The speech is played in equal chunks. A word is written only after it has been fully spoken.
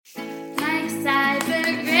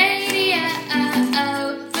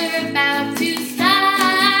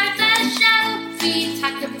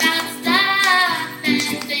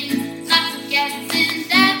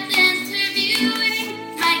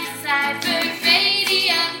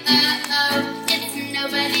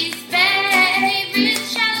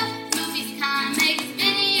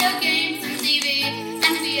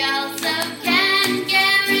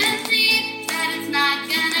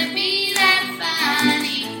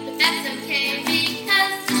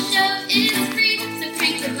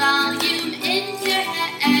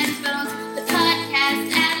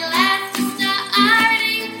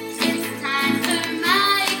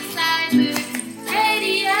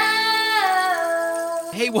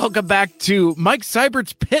Hey, welcome back to Mike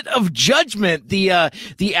Seibert's Pit of Judgment, the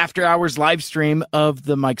after hours live stream of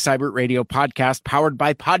the Mike Seibert Radio podcast powered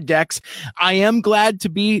by Poddex. I am glad to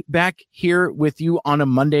be back here with you on a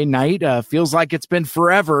Monday night. Feels like it's been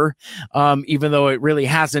forever, even though it really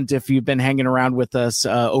hasn't if you've been hanging around with us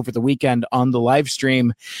over the weekend on the live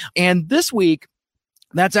stream. And this week,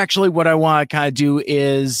 that's actually what I want to kind of do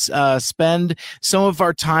is spend some of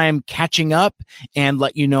our time catching up and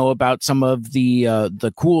let you know about some of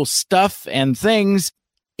the cool stuff and things.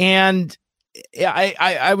 And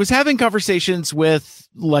I was having conversations with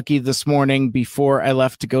Lucky this morning before I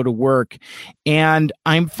left to go to work, and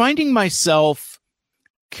I'm finding myself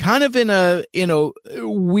kind of in a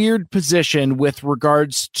weird position with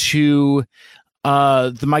regards to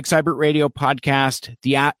the Mike Seibert Radio podcast,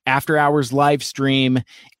 the after hours live stream,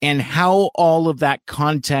 and how all of that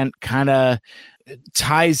content kind of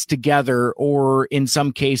ties together, or in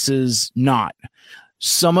some cases not.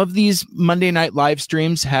 Some of these Monday night live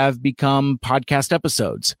streams have become podcast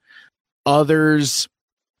episodes. Others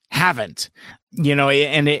haven't,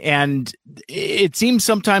 and it seems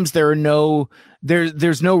sometimes there's no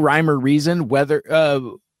rhyme or reason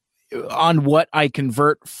whether, on what I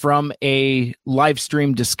convert from a live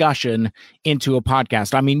stream discussion into a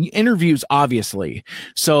podcast. I mean, interviews, obviously.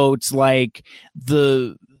 So it's like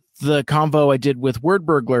the convo I did with Word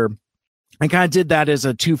Burglar, I kind of did that as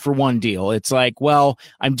a 2-for-1 deal. It's like, well,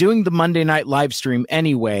 I'm doing the Monday night live stream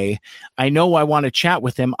anyway. I know I want to chat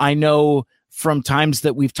with him. I know from times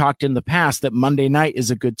that we've talked in the past that Monday night is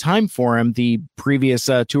a good time for him. The previous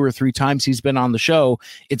 2 or 3 times he's been on the show,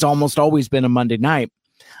 it's almost always been a Monday night.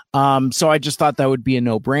 So I just thought that would be a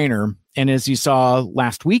no-brainer. And as you saw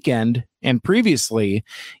last weekend and previously,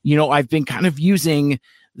 I've been kind of using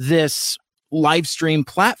this live stream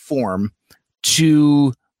platform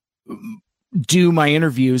to do my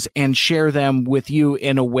interviews and share them with you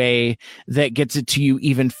in a way that gets it to you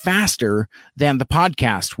even faster than the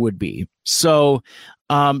podcast would be. So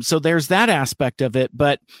there's that aspect of it.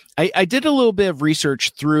 But I did a little bit of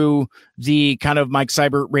research through the kind of Mike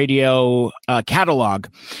Seibert Radio catalog.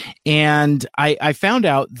 And I found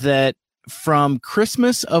out that from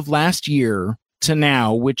Christmas of last year to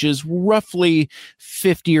now, which is roughly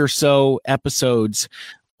 50 or so episodes,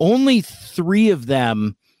 only 3 of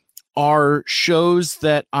them are shows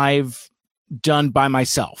that I've done by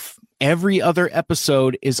myself. Every other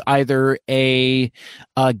episode is either a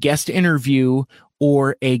guest interview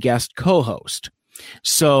or a guest co-host.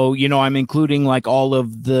 So, I'm including like all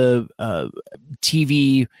of the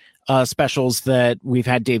TV specials that we've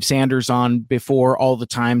had Dave Sanders on before, all the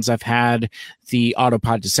times I've had the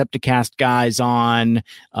Autopod Decepticast guys on,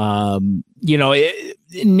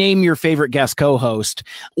 name your favorite guest co-host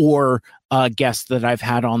or guest that I've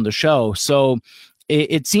had on the show. So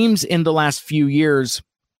it seems in the last few years,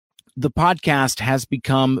 the podcast has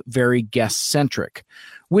become very guest-centric,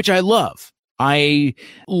 which I love. I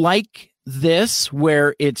like this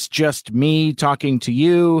where it's just me talking to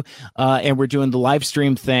you and we're doing the live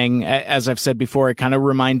stream thing. As I've said before, it kind of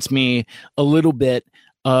reminds me a little bit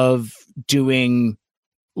of doing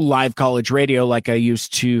live college radio like I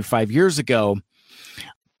used to 5 years ago.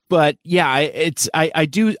 But yeah, I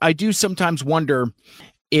do sometimes wonder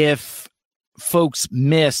if folks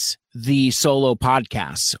miss the solo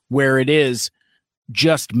podcasts where it is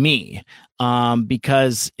just me,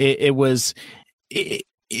 because it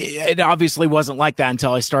obviously wasn't like that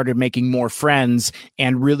until I started making more friends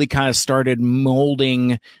and really kind of started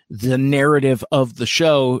molding the narrative of the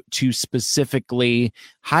show to specifically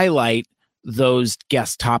highlight those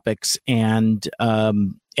guest topics and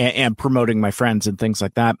promoting my friends and things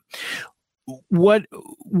like that. What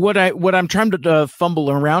I'm trying to fumble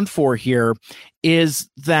around for here is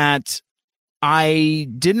that I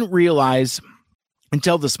didn't realize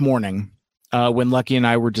until this morning when Lucky and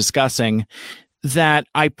I were discussing that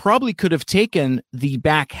I probably could have taken the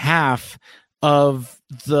back half of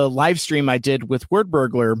the live stream I did with Word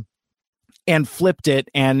Burglar and flipped it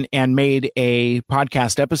and made a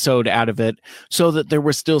podcast episode out of it so that there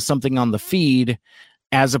was still something on the feed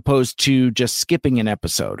as opposed to just skipping an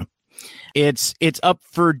episode. It's up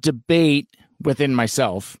for debate within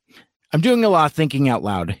myself. I'm doing a lot of thinking out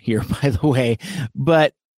loud here, by the way,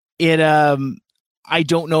 but I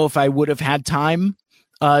don't know if I would have had time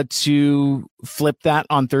to flip that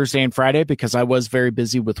on Thursday and Friday because I was very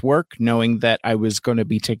busy with work, knowing that I was going to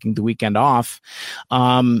be taking the weekend off.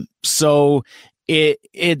 So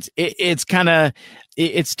it's kind of,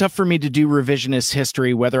 it's tough for me to do revisionist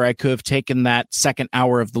history, whether I could have taken that second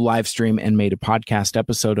hour of the live stream and made a podcast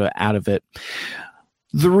episode out of it.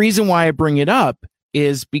 The reason why I bring it up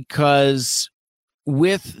is because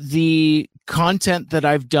with the content that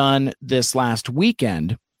I've done this last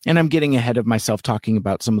weekend, and I'm getting ahead of myself talking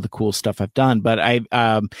about some of the cool stuff I've done, but I,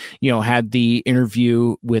 had the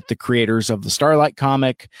interview with the creators of the Starlight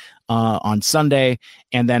comic on Sunday.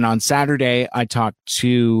 And then on Saturday, I talked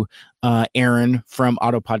to Aaron from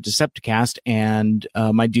Autopod Decepticast and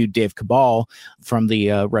my dude Dave Cabal from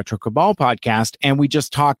the Retro Cabal podcast. And we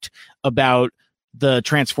just talked about the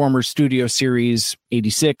Transformers Studio Series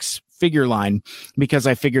 86 figure line, because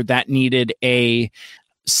I figured that needed a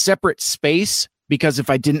separate space, because if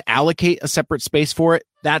I didn't allocate a separate space for it,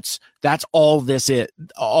 that's all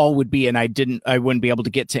all would be. And I wouldn't be able to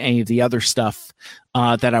get to any of the other stuff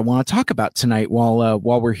that I want to talk about tonight while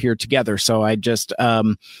we're here together. So I just,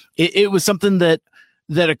 it was something that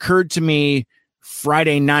occurred to me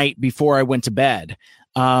Friday night before I went to bed.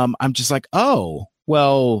 I'm just like, oh,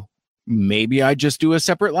 well, maybe I just do a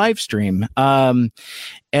separate live stream.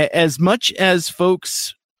 As much as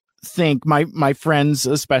folks think, my friends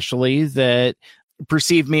especially, that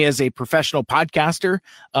perceive me as a professional podcaster,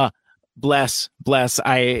 bless.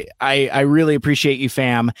 I really appreciate you,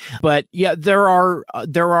 fam. But yeah, there are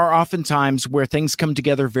often times where things come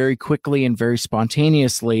together very quickly and very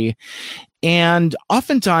spontaneously. And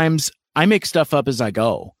oftentimes I make stuff up as I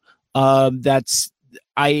go.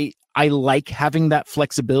 I like having that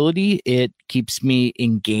flexibility. It keeps me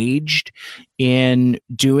engaged in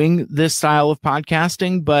doing this style of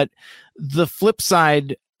podcasting. But the flip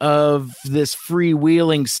side of this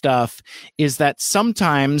freewheeling stuff is that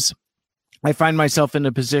sometimes I find myself in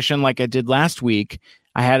a position like I did last week.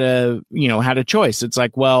 I had a choice. It's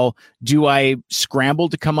like, well, do I scramble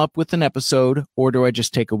to come up with an episode, or do I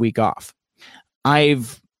just take a week off?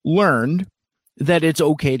 I've learned that it's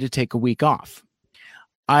okay to take a week off.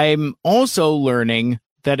 I'm also learning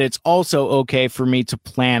that it's also okay for me to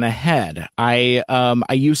plan ahead. I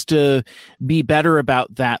used to be better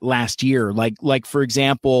about that last year. Like for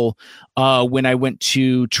example, when I went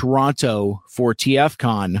to Toronto for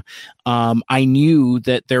TFCon, I knew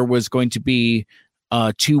that there was going to be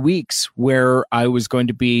 2 weeks where I was going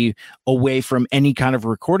to be away from any kind of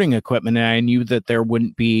recording equipment, and I knew that there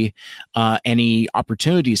wouldn't be any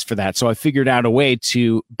opportunities for that. So I figured out a way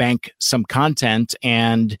to bank some content,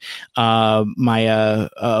 and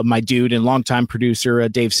my dude and longtime producer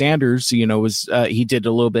Dave Sanders, he did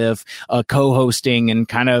a little bit of co-hosting and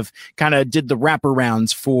kind of did the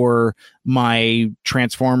wraparounds for my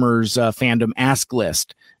Transformers fandom Ask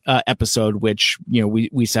List episode, which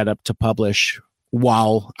we set up to publish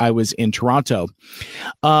while I was in Toronto.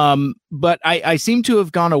 But I seem to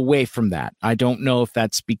have gone away from that. I don't know if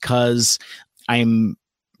that's because I'm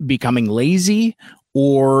becoming lazy,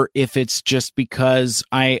 or if it's just because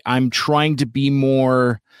I'm trying to be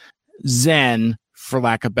more zen, for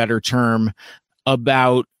lack of a better term,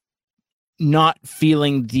 about not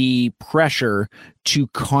feeling the pressure to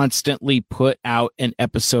constantly put out an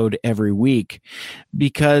episode every week.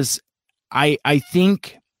 Because I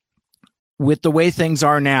think with the way things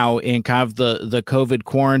are now in kind of the COVID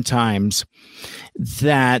quarantines,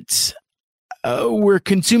 that we're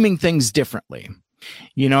consuming things differently,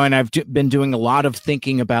 and I've been doing a lot of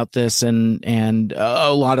thinking about this and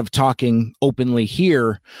a lot of talking openly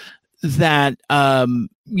here that,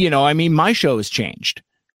 my show has changed.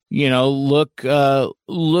 Look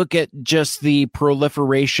at just the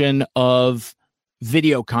proliferation of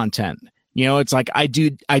video content. It's like I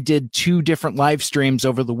did 2 different live streams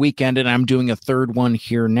over the weekend, and I'm doing a third one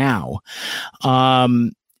here now.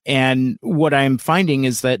 And what I'm finding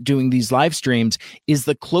is that doing these live streams is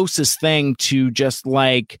the closest thing to just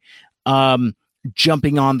like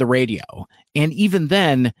jumping on the radio. And even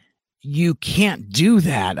then, you can't do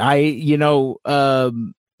that.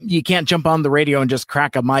 You can't jump on the radio and just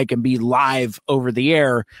crack a mic and be live over the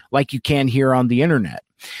air like you can here on the internet.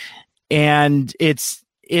 And it's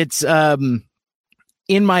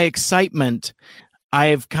in my excitement,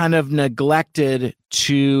 I've kind of neglected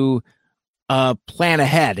to plan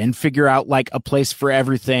ahead and figure out like a place for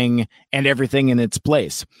everything and everything in its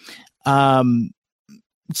place.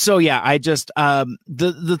 So yeah, I just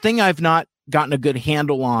the thing I've not gotten a good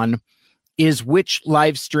handle on is which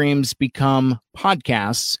live streams become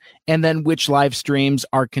podcasts, and then which live streams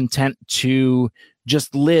are content to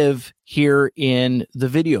just live here in the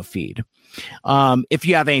video feed. If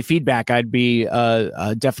you have any feedback, I'd be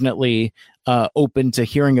definitely open to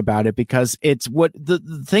hearing about it, because it's what the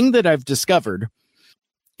thing that I've discovered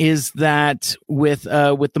is that with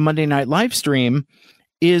the Monday night live stream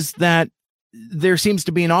is that there seems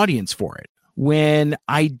to be an audience for it. When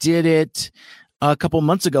I did it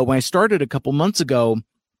when I started a couple months ago,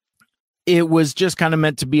 it was just kind of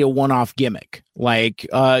meant to be a one-off gimmick. Like,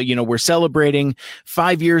 we're celebrating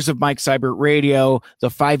 5 years of Mike Seibert Radio. The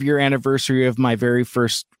 5-year anniversary of my very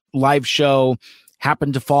first live show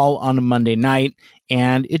happened to fall on a Monday night,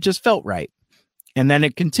 and it just felt right. And then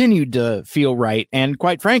it continued to feel right. And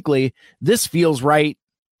quite frankly, this feels right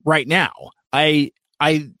now. I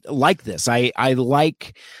like this. I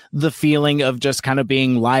like the feeling of just kind of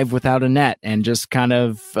being live without a net and just kind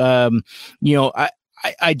of,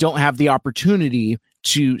 I don't have the opportunity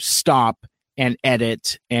to stop and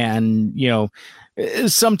edit. And,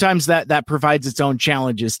 sometimes that provides its own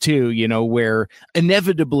challenges too, where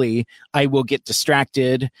inevitably I will get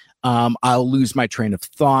distracted. I'll lose my train of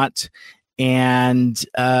thought. And,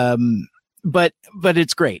 but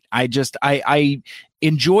it's great. I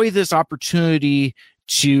enjoy this opportunity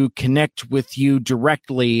to connect with you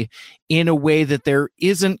directly in a way that there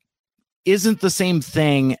isn't the same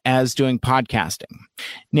thing as doing podcasting.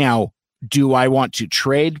 Now, do I want to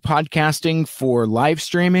trade podcasting for live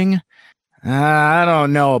streaming? I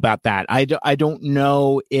don't know about that. I don't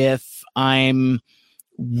know if I'm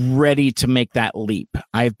ready to make that leap.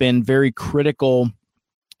 I've been very critical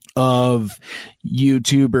of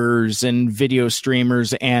YouTubers and video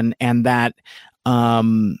streamers and that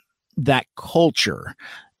culture.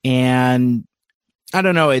 And I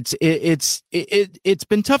don't know, it's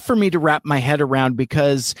been tough for me to wrap my head around,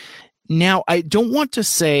 because now I don't want to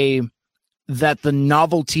say that the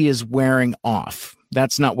novelty is wearing off.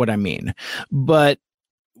 That's not what I mean. But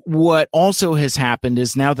what also has happened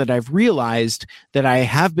is, now that I've realized that I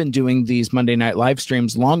have been doing these Monday night live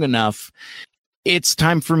streams long enough, it's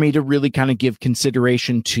time for me to really kind of give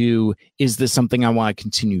consideration to, is this something I want to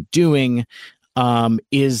continue doing?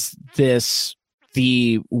 Is this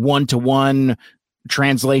the one-to-one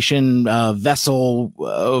translation vessel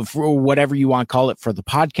of whatever you want to call it for the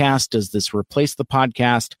podcast? Does this replace the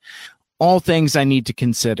podcast? All things I need to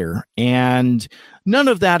consider. And none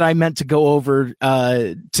of that I meant to go over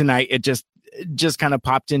tonight. It just kind of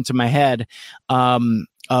popped into my head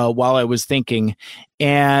while I was thinking.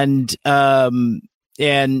 And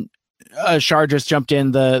Shar just jumped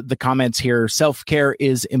in the comments here. Self-care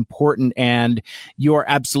is important, and you're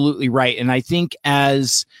absolutely right. And I think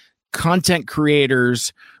as content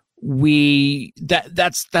creators,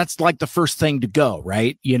 that's like the first thing to go,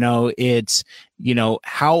 right? It's,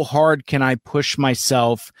 how hard can I push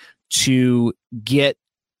myself to get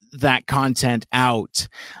that content out?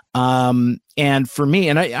 And for me,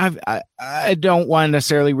 and I don't want to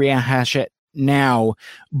necessarily rehash it now,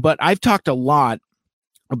 but I've talked a lot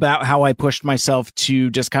about how I pushed myself to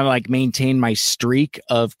just kind of like maintain my streak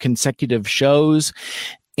of consecutive shows.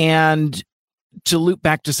 And to loop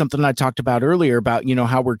back to something I talked about earlier about,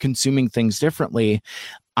 how we're consuming things differently.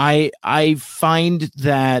 I find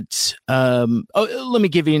that, let me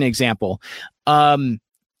give you an example.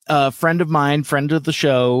 A friend of mine, friend of the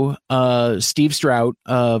show, Steve Strout,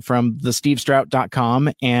 from the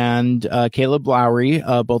stevestrout.com, and Caleb Lowry,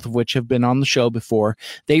 both of which have been on the show before.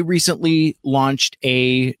 They recently launched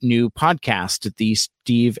a new podcast, the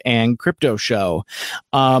Steve and Crypto Show.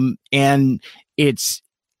 And it's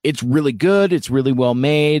really good. It's really well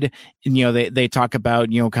made. And, they talk about,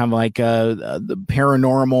 kind of like the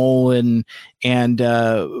paranormal and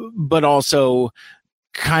but also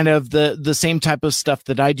kind of the same type of stuff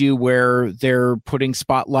that I do, where they're putting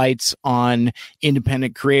spotlights on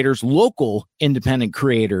independent creators, local independent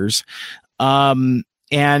creators. And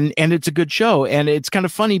it's a good show. And it's kind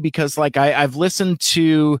of funny because like I've listened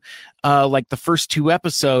to like the first 2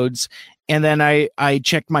 episodes, and then I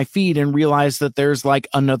checked my feed and realized that there's like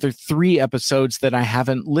another 3 episodes that I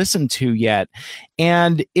haven't listened to yet.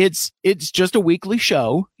 And it's just a weekly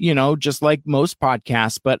show, just like most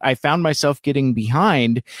podcasts, but I found myself getting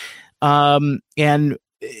behind. And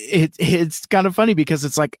it's kind of funny because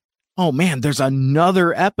it's like, oh man, there's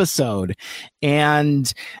another episode. And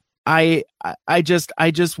I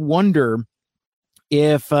just wonder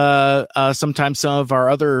if sometimes some of our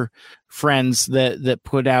other friends that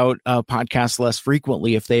put out podcasts less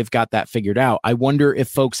frequently, if they've got that figured out. I wonder if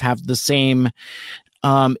folks have the same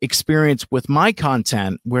experience with my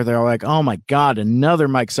content, where they're like, oh my God, another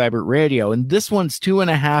Mike Seibert Radio, and this one's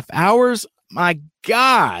 2.5 hours. My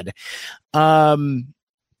God.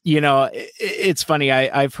 It's funny.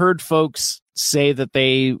 I've heard folks say that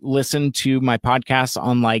they listen to my podcasts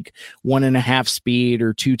on like 1.5 speed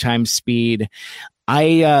or 2 times speed.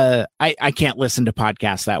 I can't listen to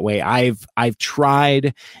podcasts that way. I've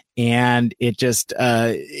tried, and it just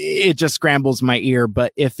scrambles my ear.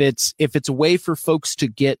 But if it's a way for folks to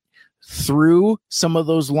get through some of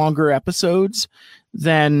those longer episodes,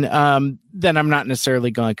 then I'm not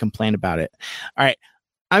necessarily going to complain about it. All right.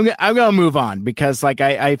 I'm gonna move on because like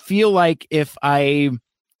I feel like if I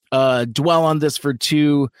dwell on this for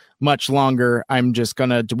too much longer, I'm just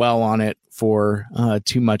gonna dwell on it for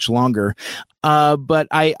too much longer. But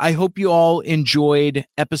I hope you all enjoyed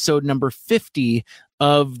episode number 50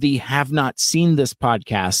 of the Have Not Seen This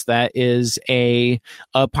podcast. That is a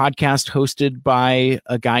podcast hosted by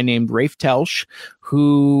a guy named Rafe Telsch,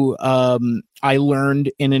 who I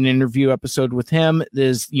learned in an interview episode with him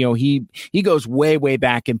is, he goes way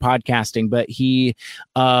back in podcasting, but he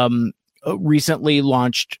recently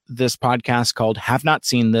launched this podcast called Have Not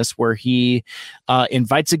Seen This, where he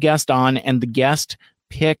invites a guest on, and the guest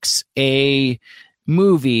picks a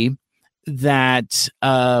movie that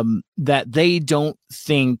that they don't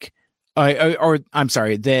think, or I'm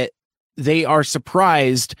sorry, that they are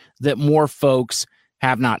surprised that more folks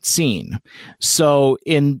have not seen. So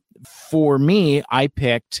for me, I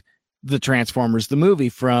picked the Transformers, the movie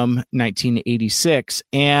from 1986.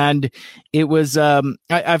 And it was,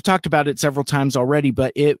 I've talked about it several times already,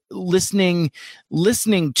 but listening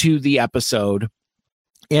to the episode,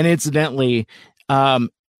 and incidentally,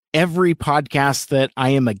 every podcast that I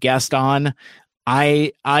am a guest on,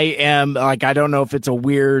 I am like, I don't know if it's a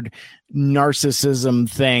weird narcissism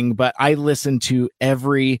thing, but I listen to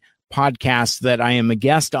every podcast that I am a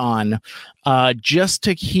guest on, just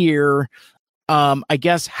to hear, I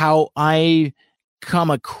guess, how I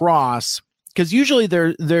come across, because usually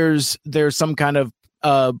there's some kind of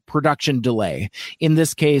production delay. In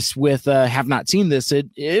this case, with Have Not Seen This,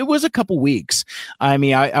 it was a couple weeks. I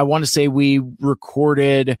mean, I want to say we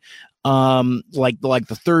recorded like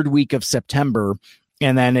the third week of September,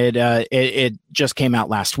 and then it just came out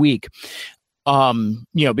last week.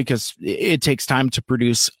 Because it takes time to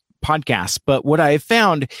produce podcasts. But what I have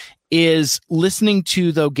found is listening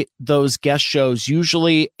to those guest shows,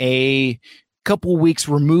 usually a couple weeks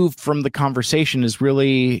removed from the conversation, is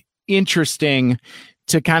really interesting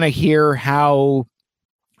to kind of hear how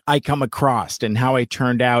I come across and how I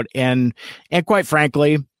turned out. And quite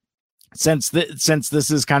frankly, since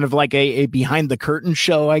this is kind of like a behind the curtain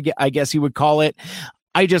show, I guess you would call it,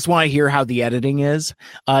 I just want to hear how the editing is,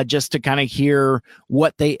 just to kind of hear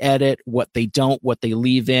what they edit, what they don't, what they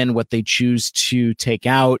leave in, what they choose to take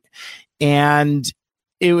out. And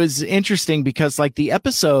it was interesting because like the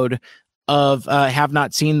episode of Have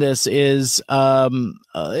Not Seen This is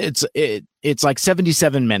it's like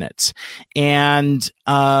 77 minutes, and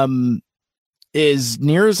as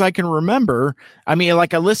near as I can remember, I mean,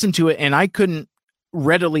 like I listened to it and I couldn't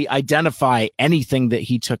readily identify anything that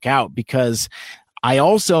he took out, because I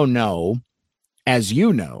also know, as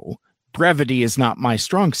you know, brevity is not my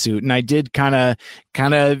strong suit, and I did kind of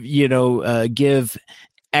give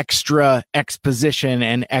extra exposition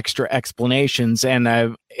and extra explanations, and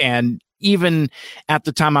even at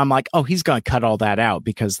the time I'm like, oh, he's gonna cut all that out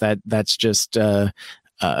because that's just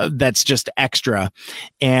extra.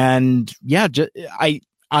 And yeah,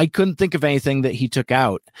 I couldn't think of anything that he took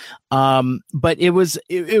out. But it was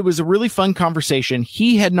a really fun conversation.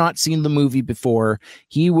 He had not seen the movie before.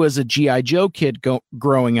 He was a G.I. Joe kid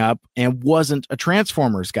growing up and wasn't a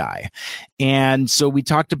Transformers guy. And so we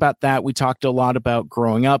talked about that. We talked a lot about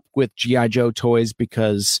growing up with G.I. Joe toys,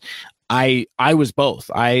 because I was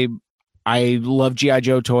both. I love G.I.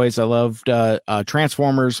 Joe toys. I loved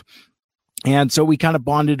Transformers. And so we kind of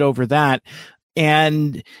bonded over that.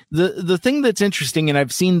 And the thing that's interesting, and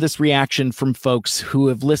I've seen this reaction from folks who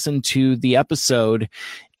have listened to the episode,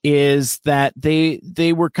 is that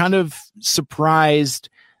they were kind of surprised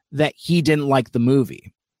that he didn't like the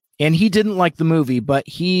movie. And he didn't like the movie, but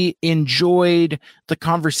he enjoyed the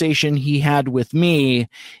conversation he had with me,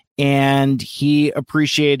 and he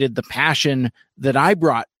appreciated the passion that I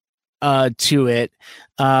brought to it.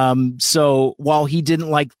 So while he didn't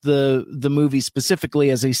like the movie specifically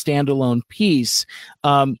as a standalone piece,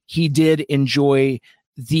 he did enjoy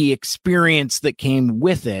the experience that came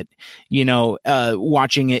with it,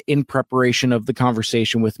 watching it in preparation of the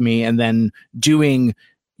conversation with me, and then doing,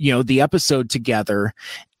 the episode together.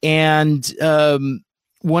 And,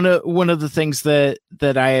 one of the things that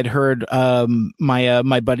I had heard,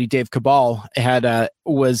 my buddy Dave Cabal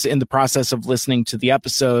was in the process of listening to the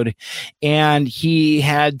episode, and he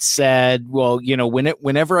had said, well,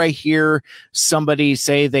 whenever I hear somebody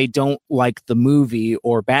say they don't like the movie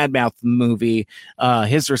or badmouth the movie,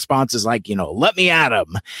 his response is like, let me at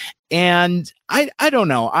him. And I don't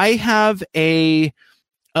know. I have a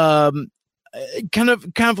kind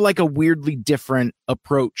of like a weirdly different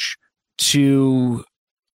approach to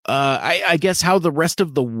I guess how the rest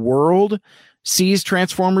of the world sees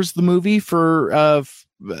Transformers the movie. I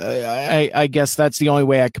guess that's the only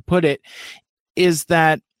way I could put it, is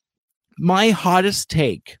that My hottest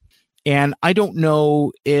take, and I don't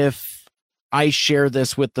know if I share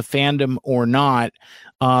this with the fandom or not.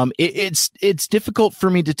 It's difficult for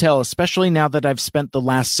me to tell, especially now that I've spent the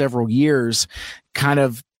last several years kind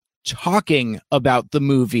of talking about the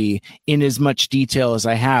movie in as much detail as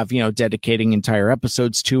I have, dedicating entire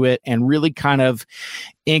episodes to it and really kind of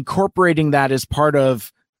incorporating that as part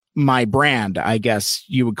of my brand, I guess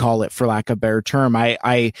you would call it, for lack of a better term.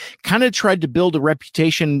 I kind of tried to build a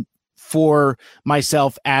reputation for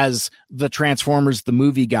myself as the Transformers the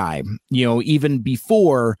movie guy, even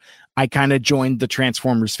before I kind of joined the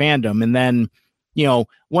Transformers fandom. And then,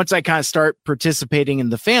 once I kind of start participating in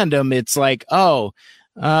the fandom, it's like, oh,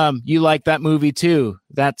 you like that movie too.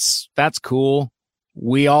 That's cool.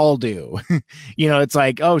 We all do. It's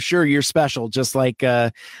like, oh, sure, you're special, just like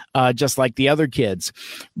the other kids.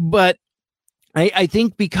 But I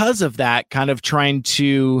think because of that, kind of trying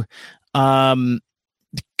to,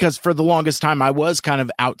 because for the longest time I was kind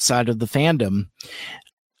of outside of the fandom.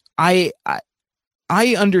 I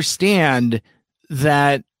understand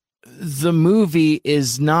that the movie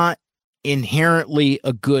is not inherently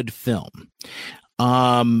a good film.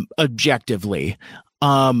 Objectively,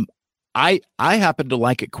 I happen to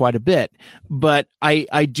like it quite a bit, but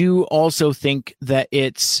I do also think that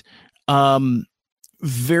it's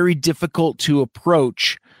very difficult to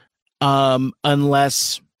approach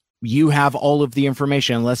unless you have all of the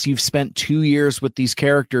information, unless you've spent 2 years with these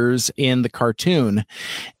characters in the cartoon.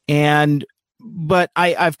 But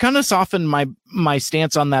I've kind of softened my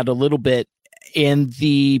stance on that a little bit in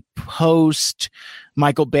the post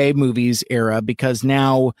Michael Bay movies era, because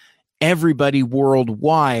now everybody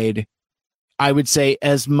worldwide, I would say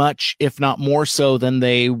as much, if not more so than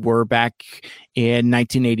they were back in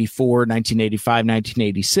 1984, 1985,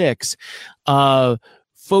 1986,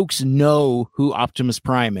 folks know who Optimus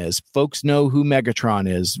Prime is. Folks know who Megatron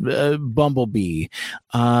is, Bumblebee,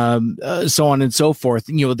 so on and so forth.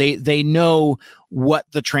 They know what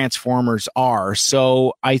the Transformers are.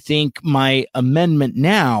 So I think my amendment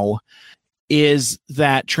now is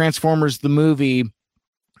that Transformers the movie,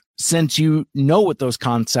 since you know what those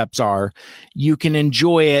concepts are, you can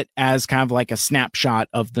enjoy it as kind of like a snapshot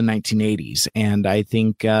of the 1980s. And I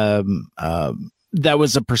think that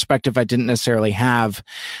was a perspective I didn't necessarily have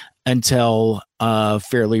until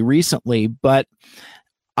fairly recently. But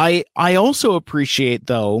I also appreciate,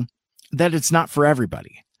 though, that it's not for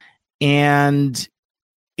everybody. And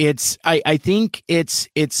I think it's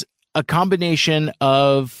a combination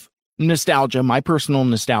of nostalgia, my personal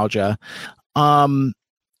nostalgia.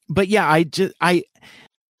 But yeah, I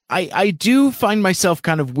do find myself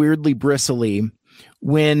kind of weirdly bristly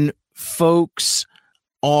when folks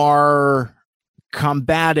are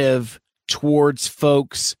combative towards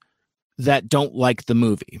folks that don't like the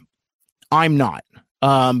movie. I'm not,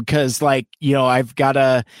 because I've got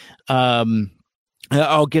a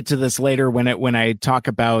I'll get to this later when I talk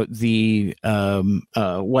about the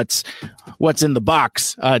what's in the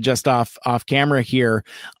box just off camera here.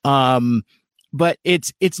 But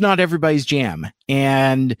it's not everybody's jam.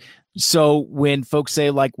 And so when folks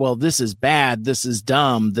say like, well, this is bad, this is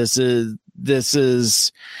dumb, this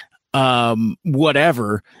is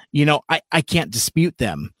whatever, I can't dispute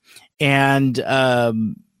them. And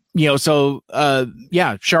so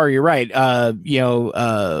yeah, Shar, you're right.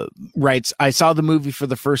 Writes, I saw the movie for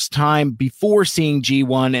the first time before seeing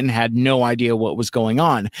G1 and had no idea what was going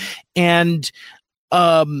on. And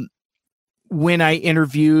when I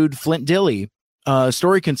interviewed Flint Dille,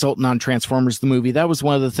 story consultant on Transformers the movie, that was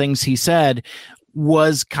one of the things he said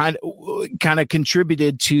was kind of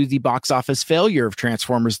contributed to the box office failure of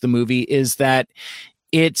Transformers the movie, is that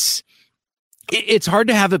it's hard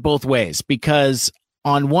to have it both ways, because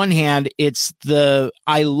on one hand,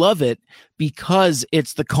 I love it because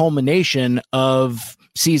it's the culmination of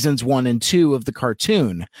seasons 1 and 2 of the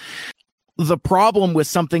cartoon. The problem with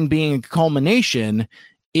something being a culmination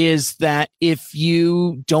is that if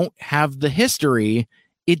you don't have the history,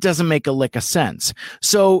 it doesn't make a lick of sense.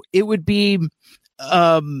 So it would be,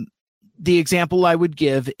 the example I would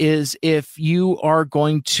give is if you are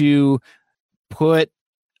going to put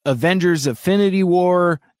Avengers Infinity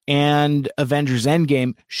War and Avengers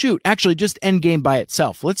Endgame, actually just Endgame by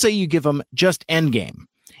itself. Let's say you give them just Endgame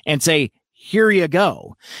and say, here you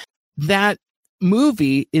go. That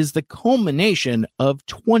movie is the culmination of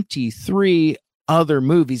 23 other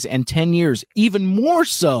movies and 10 years, even more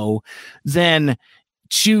so than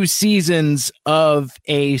 2 seasons of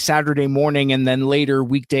a Saturday morning and then later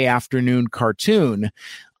weekday afternoon cartoon.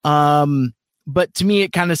 But to me,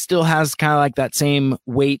 it kind of still has kind of like that same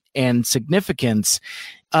weight and significance.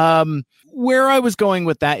 where I was going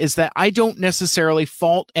with that is that I don't necessarily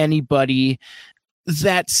fault anybody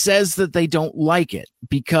that says that they don't like it,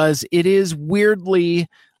 because it is weirdly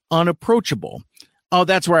unapproachable. Oh,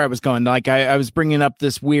 that's where I was going. Like I was bringing up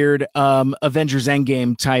this weird Avengers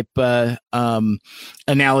Endgame type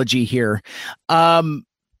analogy here,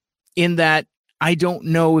 in that I don't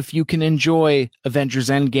know if you can enjoy Avengers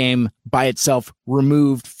Endgame by itself,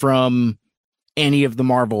 removed from any of the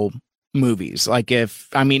Marvel movies. Like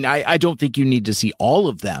I don't think you need to see all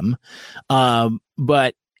of them,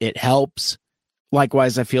 but it helps.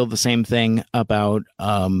 Likewise, I feel the same thing about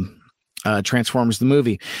Transformers the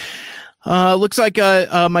movie. Looks like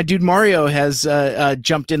my dude Mario has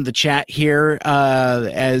jumped in the chat here.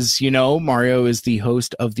 As you know, Mario is the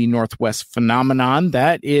host of the Northwest Phenomenon.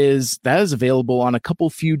 That is available on a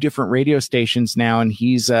few different radio stations now, and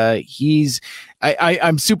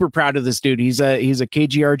I'm super proud of this dude. He's a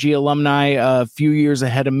KGRG alumni, a few years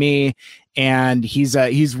ahead of me, and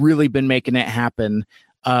he's really been making it happen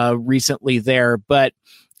recently there. But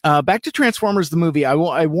back to Transformers the movie. I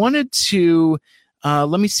wanted to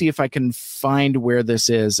let me see if I can find where this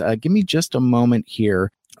is. Give me just a moment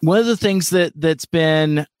here. One of the things that's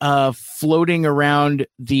been floating around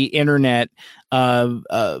the internet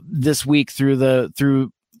this week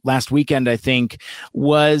through last weekend, I think,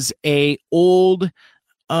 was a old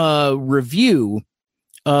review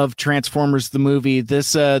of Transformers the movie.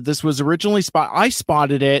 This was originally I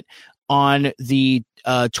spotted it on the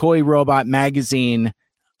Toy Robot Magazine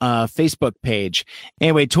Facebook page.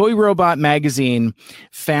 Anyway, Toy Robot Magazine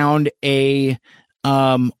found a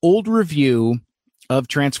old review of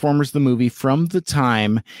Transformers the movie from the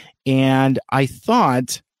time, and I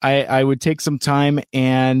thought I would take some time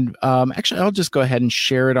and actually I'll just go ahead and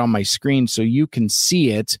share it on my screen so you can see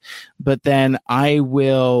it, but then I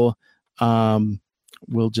will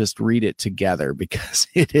we'll just read it together because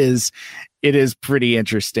it is pretty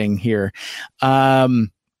interesting here.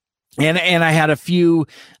 And I had a few,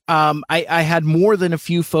 I had more than a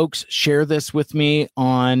few folks share this with me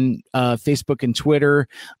on Facebook and Twitter.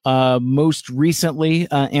 Most recently,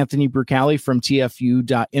 Anthony Brucali from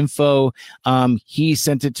TFU.info, he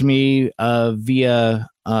sent it to me via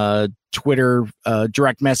Twitter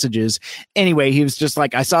direct messages. Anyway, he was just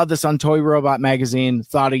like, I saw this on Toy Robot Magazine,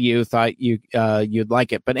 thought you'd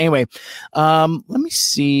like it. But anyway, let me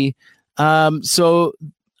see. So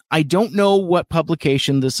I don't know what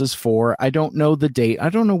publication this is for. I don't know the date. I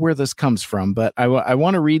don't know where this comes from, but I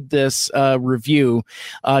want to read this review.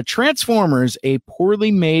 Transformers, a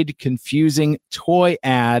poorly made, confusing toy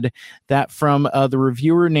ad. That from the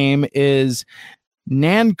reviewer name is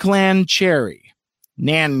Nanclan Cherry.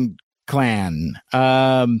 Nanclan.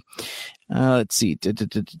 Let's see.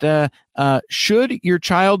 Should your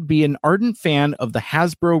child be an ardent fan of the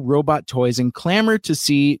Hasbro robot toys and clamor to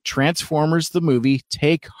see Transformers the movie,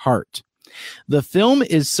 take heart. The film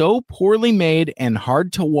is so poorly made and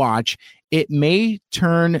hard to watch, it may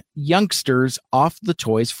turn youngsters off the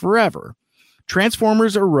toys forever.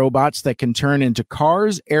 Transformers are robots that can turn into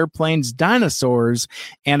cars, airplanes, dinosaurs,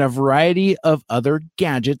 and a variety of other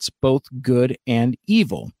gadgets, both good and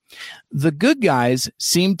evil. The good guys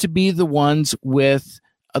seem to be the ones with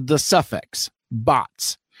the suffix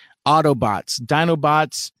bots, Autobots,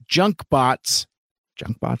 Dinobots, Junkbots.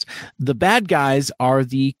 The bad guys are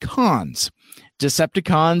the cons,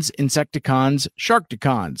 Decepticons, Insecticons,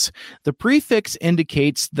 Sharkticons. The prefix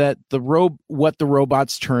indicates that what the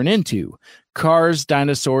robots turn into: cars,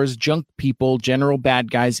 dinosaurs, junk people, general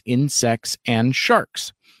bad guys, insects, and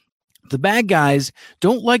sharks. The bad guys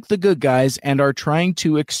don't like the good guys and are trying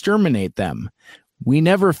to exterminate them. We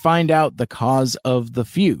never find out the cause of the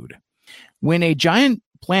feud. When a giant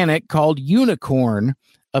planet called Unicorn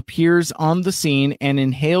appears on the scene and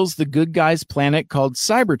inhales the good guys' planet called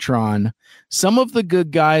Cybertron, some of the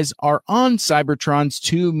good guys are on Cybertron's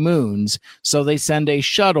 2 moons, so they send a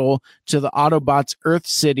shuttle to the Autobots' Earth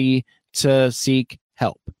City to seek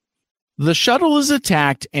help. The shuttle is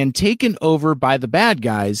attacked and taken over by the bad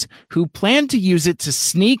guys, who plan to use it to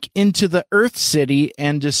sneak into the Earth City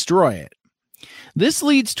and destroy it. This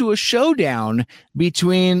leads to a showdown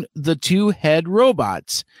between the 2 head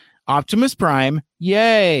robots, Optimus Prime,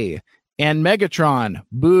 yay, and Megatron,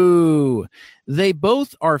 boo. They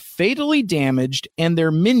both are fatally damaged and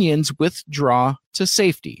their minions withdraw to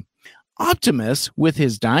safety. Optimus, with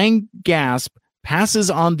his dying gasp, passes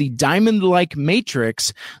on the diamond-like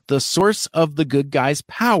matrix, the source of the good guy's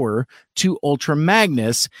power, to Ultra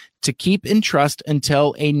Magnus to keep in trust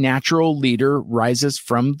until a natural leader rises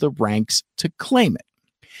from the ranks to claim it.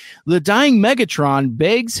 The dying Megatron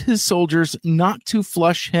begs his soldiers not to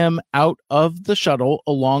flush him out of the shuttle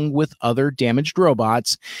along with other damaged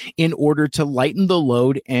robots in order to lighten the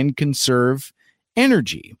load and conserve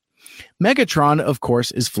energy. Megatron, of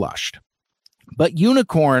course, is flushed. But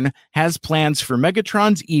Unicorn has plans for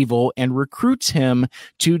Megatron's evil and recruits him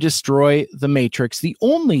to destroy the Matrix, the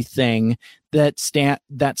only thing that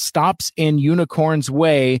stops in Unicorn's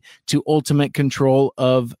way to ultimate control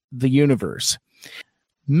of the universe.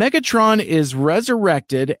 Megatron is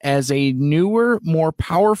resurrected as a newer, more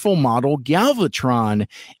powerful model, Galvatron,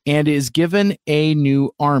 and is given a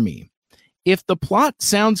new army. If the plot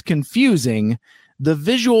sounds confusing, the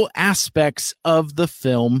visual aspects of the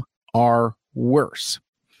film are worse.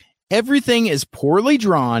 Everything is poorly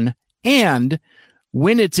drawn, and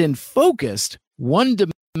when it's in focus,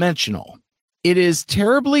 one-dimensional. It is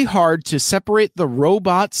terribly hard to separate the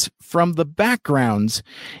robots from the backgrounds,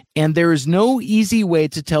 and there is no easy way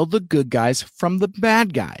to tell the good guys from the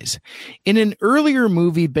bad guys. In an earlier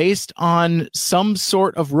movie based on some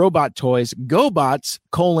sort of robot toys, GoBots,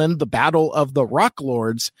 the Battle of the Rock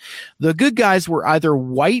Lords, the good guys were either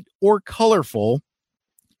white or colorful,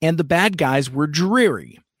 and the bad guys were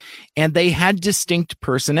dreary, and they had distinct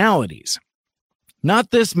personalities.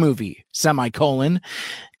 Not this movie,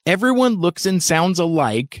 Everyone looks and sounds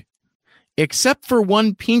alike, except for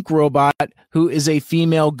one pink robot who is a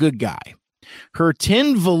female good guy. Her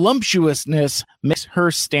tin voluptuousness makes her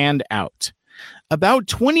stand out. About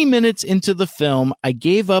 20 minutes into the film, I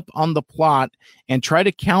gave up on the plot and tried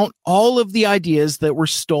to count all of the ideas that were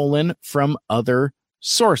stolen from other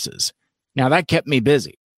sources. Now, that kept me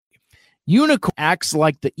busy. Unicorn acts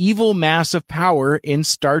like the evil mass of power in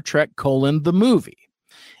Star Trek: the movie.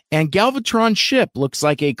 And Galvatron's ship looks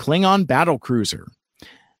like a Klingon battlecruiser.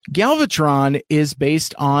 Galvatron is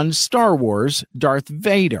based on Star Wars Darth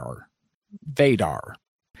Vader.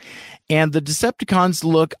 And the Decepticons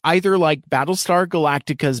look either like Battlestar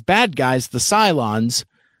Galactica's bad guys, the Cylons,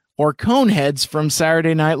 or Coneheads from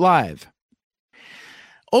Saturday Night Live.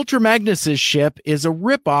 Ultra Magnus's ship is a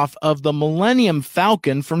ripoff of the Millennium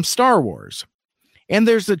Falcon from Star Wars. And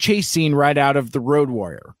there's a chase scene right out of The Road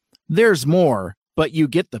Warrior. There's more, but you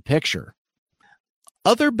get the picture.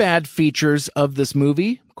 Other bad features of this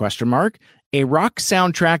movie, a rock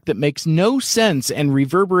soundtrack that makes no sense and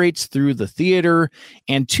reverberates through the theater,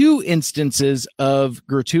 and 2 instances of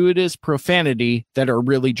gratuitous profanity that are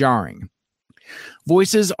really jarring.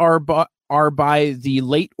 Voices are by the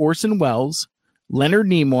late Orson Welles, Leonard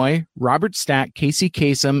Nimoy, Robert Stack, Casey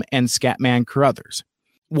Kasem, and Scatman Crothers.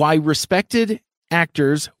 Why respected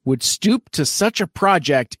actors would stoop to such a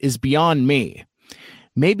project is beyond me.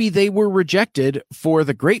 Maybe they were rejected for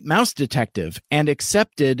The Great Mouse Detective and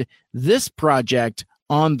accepted this project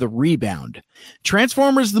on the rebound.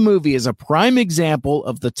 Transformers the movie is a prime example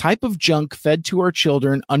of the type of junk fed to our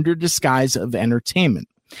children under disguise of entertainment.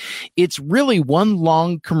 It's really one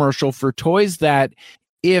long commercial for toys that,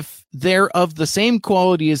 if they're of the same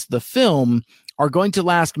quality as the film, are going to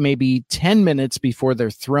last maybe 10 minutes before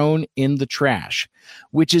they're thrown in the trash,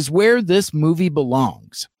 which is where this movie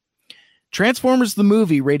belongs. Transformers the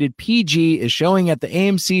movie, rated PG, is showing at the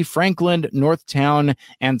AMC Franklin, Northtown,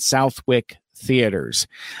 and Southwick theaters.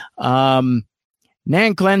 Nan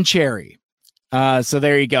Glen Cherry. So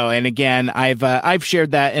there you go. And again, I've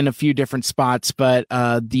shared that in a few different spots, but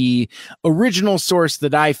the original source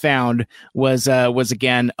that I found was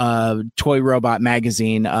again Toy Robot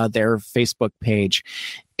Magazine, their Facebook page.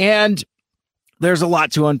 And there's a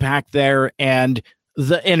lot to unpack there, and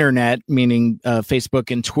the internet, meaning Facebook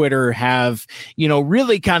and Twitter, have,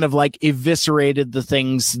 really kind of like eviscerated the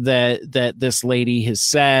things that this lady has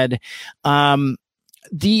said.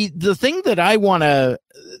 The thing that I want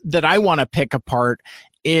to pick apart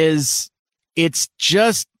is, it's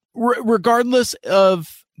just regardless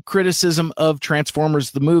of criticism of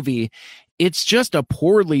Transformers the movie, it's just a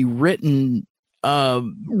poorly written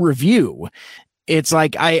review. It's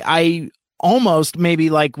like I almost, maybe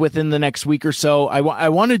like within the next week or so, I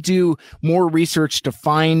want to do more research to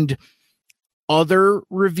find other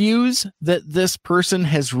reviews that this person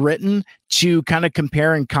has written to kind of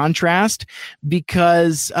compare and contrast,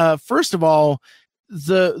 because first of all,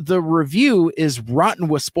 the review is rotten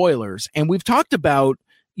with spoilers, and we've talked about,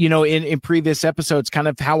 in previous episodes, kind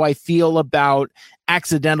of how I feel about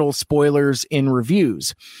accidental spoilers in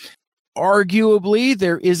reviews. Arguably,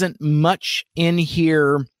 there isn't much in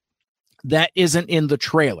here that isn't in the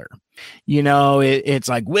trailer. It's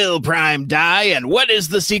like, will Prime die? And what is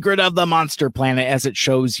the secret of the monster planet? As it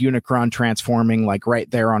shows Unicron transforming like right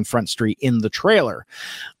there on Front Street in the trailer.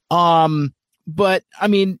 But I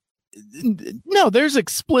mean, no, there's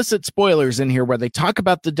explicit spoilers in here where they talk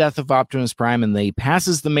about the death of Optimus Prime and they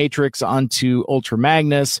passes the Matrix onto Ultra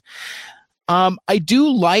Magnus. I do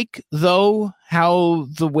like, though, how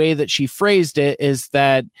the way that she phrased it is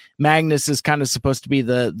that Magnus is kind of supposed to be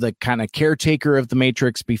the kind of caretaker of the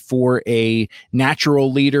Matrix before a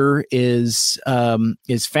natural leader is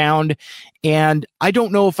found. And I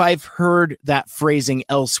don't know if I've heard that phrasing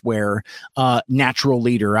elsewhere, natural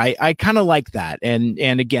leader. I kind of like that. And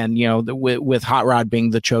again, you know, with Hot Rod being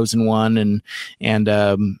the chosen one and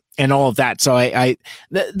all of that. So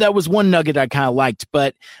that was one nugget I kind of liked,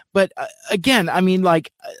 but again, I mean,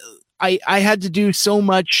 like I had to do so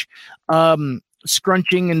much,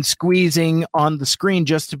 scrunching and squeezing on the screen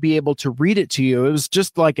just to be able to read it to you. It was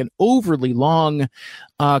just like an overly long,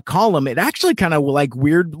 column. It actually kind of like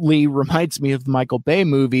weirdly reminds me of the Michael Bay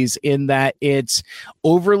movies in that it's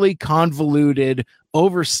overly convoluted,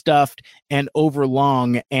 overstuffed, and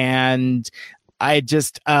overlong. And I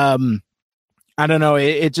just, I don't know.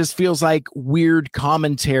 It just feels like weird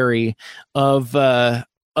commentary of the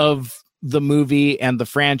movie and the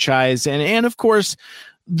franchise. And of course,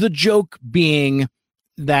 the joke being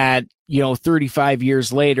that, you know, 35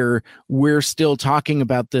 years later, we're still talking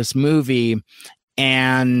about this movie.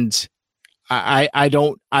 And I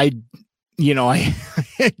don't want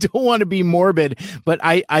to be morbid, but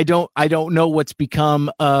I don't know what's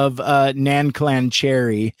become of Nan Clan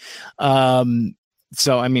Cherry.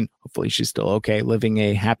 So, I mean, hopefully she's still okay, living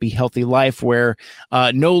a happy, healthy life where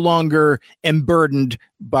no longer am burdened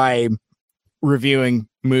by reviewing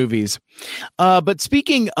movies. But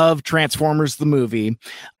speaking of Transformers, the movie,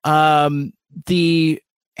 the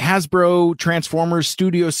Hasbro Transformers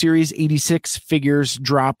Studio Series 86 figures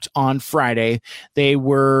dropped on Friday. They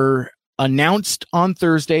were announced on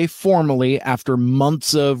Thursday formally after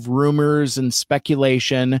months of rumors and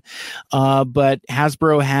speculation. But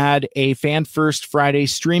Hasbro had a Fan First Friday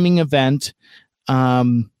streaming event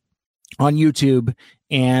on YouTube,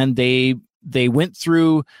 and they went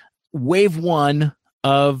through wave one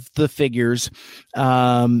of the figures.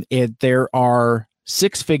 There are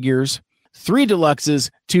 6 figures, 3 deluxes,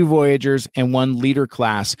 2 Voyagers, and 1 leader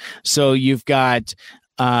class. So you've got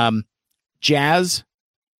Jazz,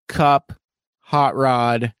 Cup, Hot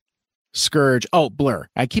Rod, Scourge. Oh, Blur.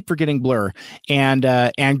 I keep forgetting Blur, and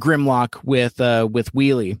Grimlock with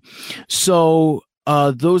Wheelie. So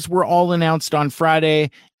those were all announced on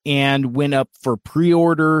Friday and went up for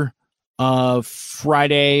pre-order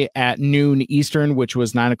Friday at noon Eastern, which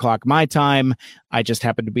was 9:00 my time. I just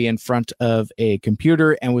happened to be in front of a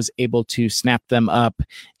computer and was able to snap them up,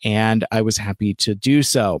 and I was happy to do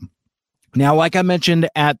so. Now, like I mentioned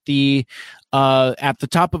at the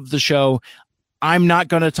top of the show, I'm not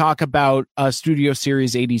going to talk about Studio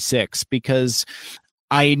Series 86 because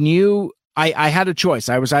I knew I had a choice.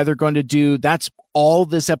 I was either going to do that's all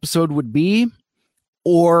this episode would be,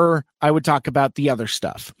 or I would talk about the other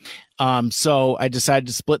stuff. So I decided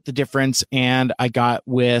to split the difference, and I got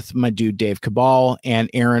with my dude Dave Cabal and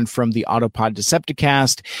Aaron from the Autopod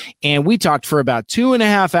Decepticast, and we talked for about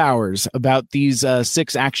 2.5 hours about these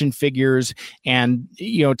 6 action figures, and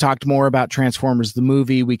talked more about Transformers the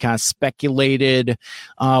movie. We kind of speculated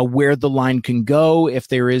where the line can go if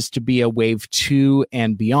there is to be a wave 2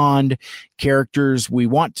 and beyond. Characters we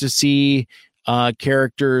want to see,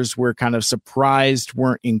 characters we're kind of surprised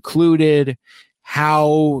weren't included,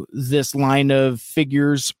 how this line of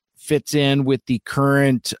figures fits in with the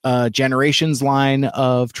current generations line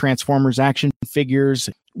of Transformers action figures.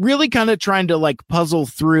 Really kind of trying to like puzzle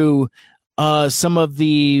through some of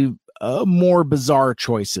the more bizarre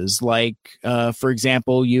choices. Like, for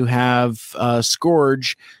example, you have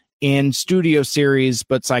Scourge in Studio Series,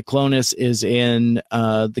 but Cyclonus is in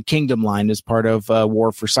the Kingdom line as part of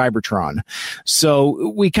War for Cybertron.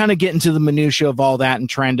 So we kind of get into the minutia of all that and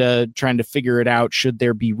trying to figure it out. Should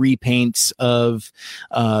there be repaints of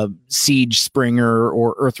Siege Springer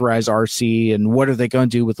or Earthrise RC, and what are they going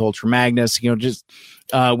to do with Ultra Magnus?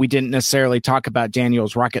 We didn't necessarily talk about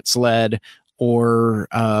Daniel's rocket sled. Or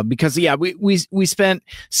because we spent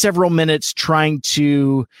several minutes trying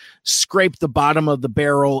to scrape the bottom of the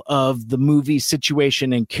barrel of the movie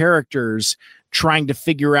situation and characters, trying to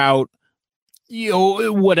figure out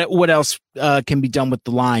what else can be done with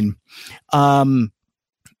the line. I'm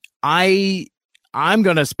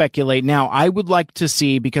going to speculate now. I would like to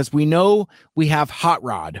see, because we know we have Hot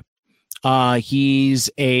Rod. He's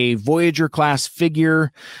a Voyager class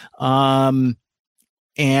figure, and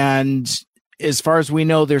as far as we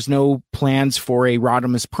know, there's no plans for a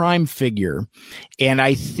Rodimus Prime figure. And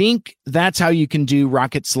I think that's how you can do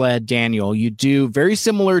Rocket Sled Daniel. You do very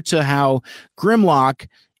similar to how Grimlock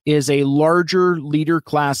is a larger leader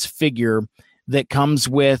class figure that comes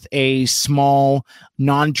with a small,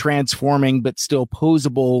 non-transforming, but still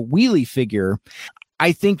posable wheelie figure.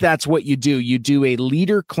 I think that's what you do. You do a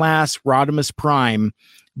leader class Rodimus Prime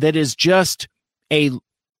that is just a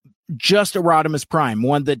Rodimus Prime,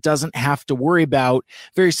 one that doesn't have to worry about,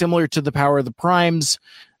 very similar to the Power of the Primes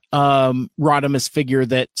Rodimus figure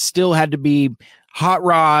that still had to be hot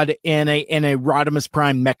rod in a Rodimus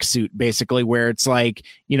Prime mech suit, basically, where it's like,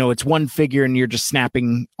 it's one figure and you're just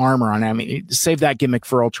snapping armor on it. I mean, save that gimmick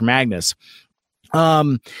for Ultra Magnus.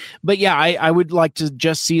 But yeah, I would like to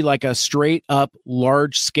just see like a straight up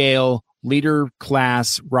large scale leader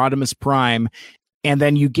class Rodimus Prime, and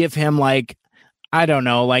then you give him like, I don't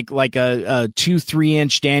know, like a 2-3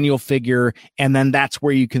 inch Daniel figure, and then that's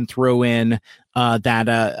where you can throw in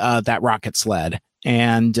that rocket sled.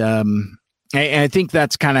 And I think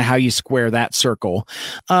that's kind of how you square that circle.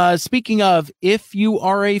 Speaking of, if you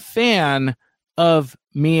are a fan of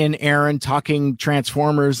me and Aaron talking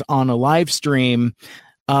Transformers on a live stream,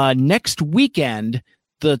 next weekend,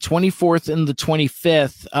 the 24th and the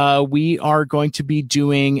 25th, we are going to be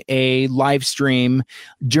doing a live stream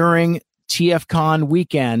during TFCon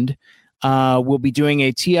weekend. We'll be doing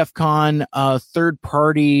a TFCon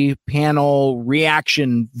third-party panel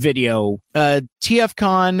reaction video.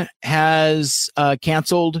 TFCon has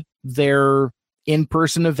canceled their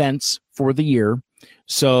in-person events for the year.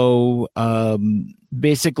 So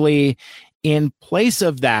basically, in place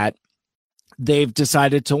of that, they've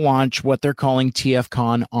decided to launch what they're calling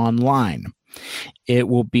TFCon Online. It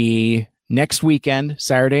will be next weekend,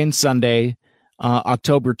 Saturday and Sunday,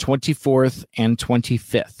 October 24th and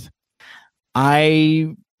 25th.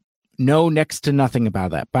 I know next to nothing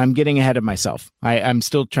about that, but I'm getting ahead of myself. I'm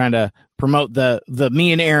still trying to promote the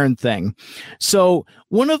me and Aaron thing. So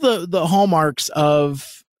one of the hallmarks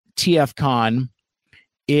of TFCon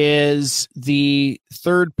is the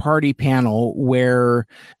third party panel, where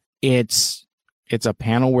it's a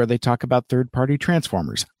panel where they talk about third party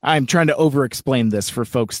Transformers. I'm trying to over explain this for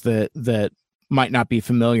folks that might not be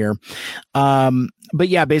familiar. But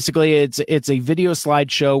yeah, basically it's a video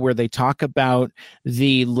slideshow where they talk about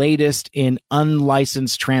the latest in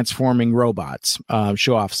unlicensed transforming robots,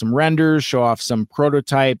 show off some renders, show off some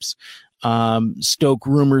prototypes, stoke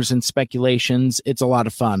rumors and speculations. It's a lot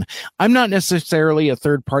of fun. I'm not necessarily a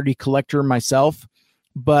third party collector myself,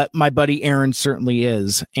 but my buddy Aaron certainly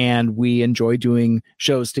is, and we enjoy doing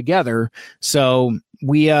shows together. So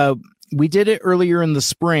we did it earlier in the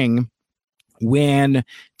spring when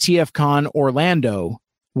TFCon Orlando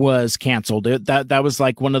was canceled. That was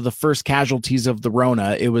like one of the first casualties of the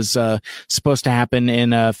Rona. It was supposed to happen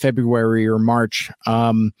in February or March.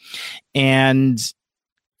 And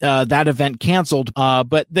that event canceled,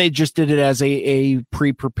 but they just did it as a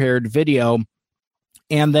pre-prepared video.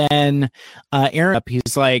 And then Aaron,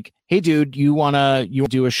 he's like, hey dude, you wanna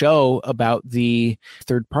do a show about the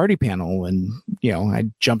third party panel? And I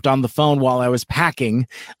jumped on the phone while I was packing.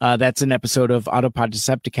 That's an episode of Autopod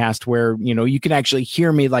Decepticast where you can actually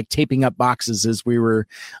hear me like taping up boxes as we were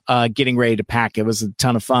getting ready to pack. It was a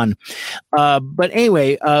ton of fun. But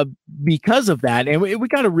anyway, because of that, and we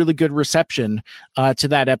got a really good reception to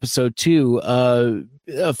that episode too.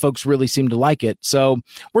 Folks really seem to like it, so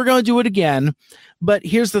we're going to do it again. But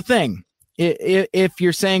here's the thing. If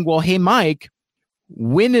you're saying, well, hey, Mike,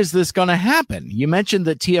 when is this going to happen? You mentioned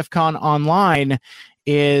that TFCon Online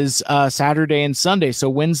is Saturday and Sunday. So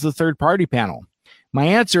when's the third party panel? My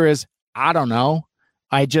answer is, I don't know.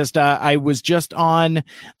 I was just on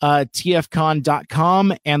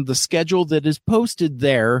tfcon.com, and the schedule that is posted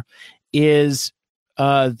there is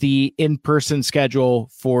the in-person schedule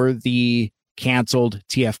for the canceled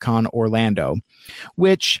TFCon Orlando,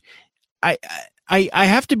 which I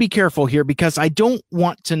have to be careful here because I don't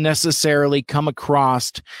want to necessarily come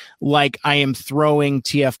across like I am throwing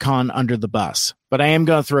TFCon under the bus, but I am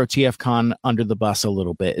going to throw TFCon under the bus a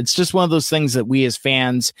little bit. It's just one of those things that we as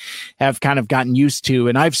fans have kind of gotten used to,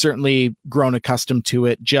 and I've certainly grown accustomed to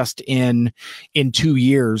it just in 2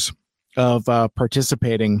 years of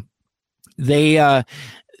participating. They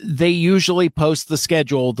usually post the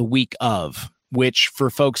schedule the week of, which for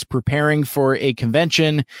folks preparing for a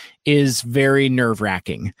convention is very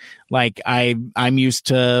nerve-wracking. Like I'm used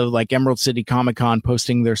to like Emerald City Comic Con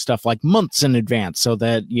posting their stuff like months in advance so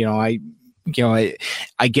that,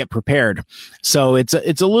 I get prepared. So it's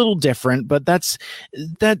a little different, but that's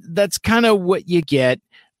kind of what you get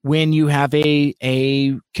when you have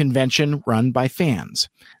a convention run by fans.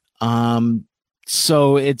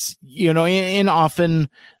 So it's, and often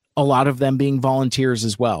a lot of them being volunteers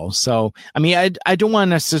as well. So, I mean, I don't want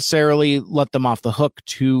to necessarily let them off the hook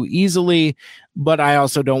too easily, but I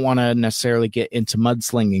also don't want to necessarily get into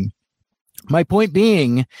mudslinging. My point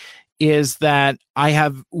being is that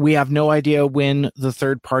we have no idea when the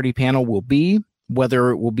third party panel will be, whether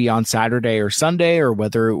it will be on Saturday or Sunday, or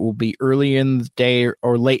whether it will be early in the day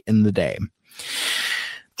or late in the day.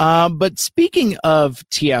 But speaking of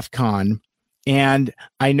TFCon, and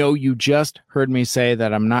I know you just heard me say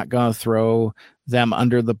that I'm not going to throw them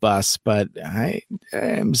under the bus, but I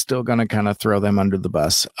am still going to kind of throw them under the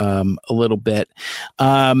bus a little bit.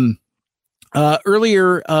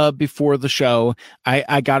 Earlier before the show,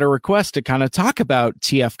 I got a request to kind of talk about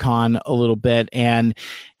TFCon a little bit and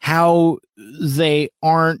how they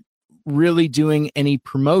aren't really doing any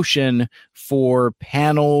promotion for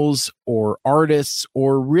panels or artists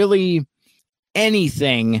or really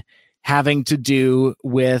anything having to do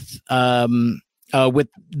with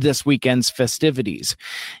this weekend's festivities.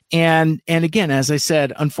 And again, as I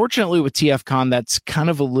said, unfortunately with TFCon, that's kind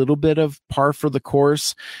of a little bit of par for the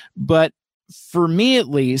course. But for me, at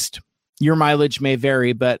least, your mileage may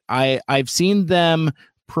vary, but I've seen them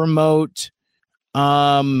promote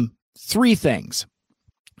three things.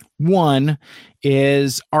 One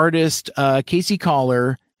is artist Casey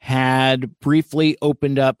Collar had briefly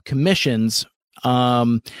opened up commissions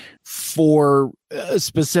for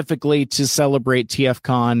specifically to celebrate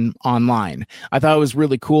TFCon online. I thought it was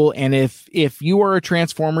really cool. And if you are a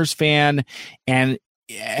Transformers fan and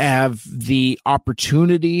have the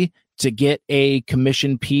opportunity to get a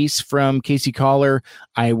commission piece from Casey Collar,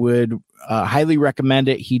 I would highly recommend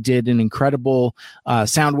it. He did an incredible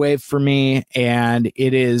Soundwave for me, and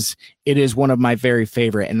it is one of my very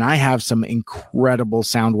favorite. And I have some incredible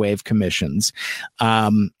Soundwave commissions.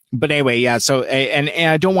 But anyway, yeah. So, and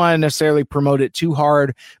I don't want to necessarily promote it too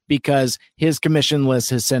hard because his commission list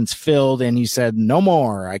has since filled, and he said no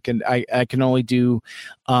more. I can only do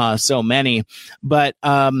so many. But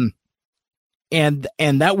and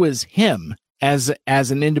that was him as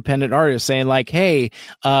an independent artist saying like, hey,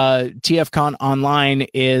 TFCon online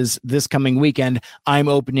is this coming weekend. I'm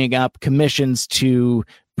opening up commissions to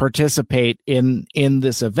participate in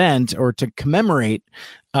this event or to commemorate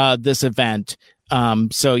this event.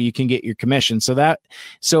 So you can get your commission.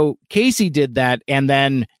 So Casey did that, and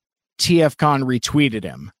then TFCon retweeted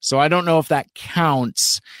him. So I don't know if that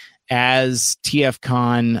counts as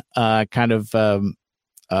TFCon kind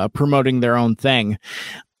of promoting their own thing.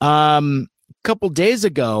 A couple days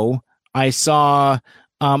ago, I saw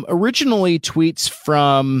originally tweets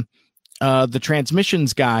from the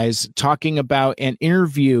Transmissions guys talking about an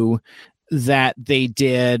interview that they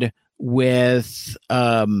did with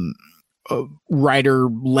writer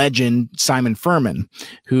legend Simon Furman,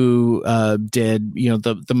 who did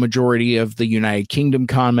the majority of the United Kingdom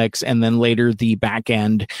comics, and then later the back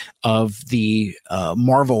end of the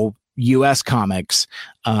Marvel US comics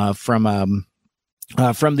from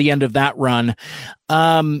the end of that run.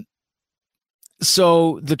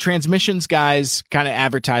 So the Transmissions guys kind of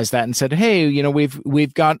advertised that and said, hey,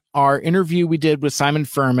 we've got our interview we did with Simon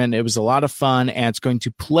Furman. It was a lot of fun, and it's going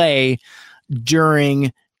to play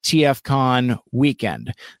during TFCon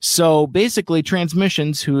weekend. So basically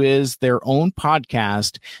Transmissions, who is their own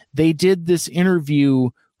podcast, they did this interview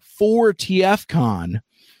for TFCon.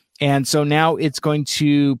 And so now it's going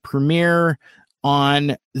to premiere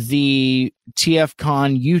on the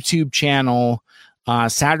TFCon YouTube channel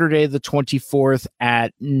Saturday the 24th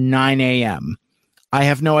at 9 a.m. I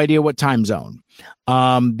have no idea what time zone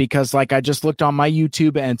because like I just looked on my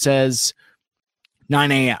YouTube and it says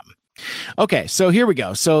 9 a.m. Okay, so here we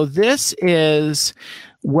go. So this is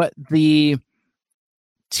what the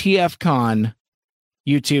TFCon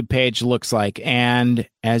YouTube page looks like. And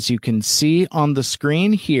as you can see on the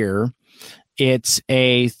screen here, it's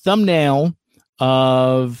a thumbnail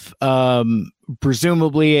of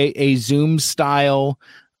presumably a Zoom style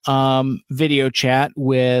video chat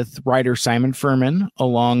with writer Simon Furman,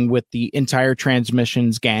 along with the entire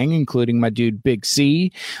Transmissions gang, including my dude Big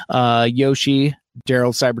C, Yoshi,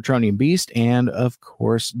 Daryl Cybertronian Beast, and of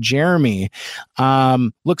course Jeremy.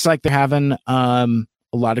 Looks like they're having a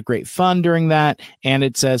lot of great fun during that, and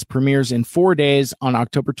it says premieres in 4 days on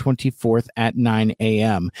October 24th at 9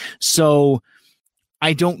 a.m. So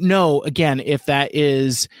I don't know, again, if that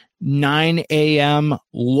is 9 a.m.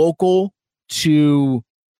 local to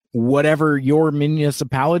whatever your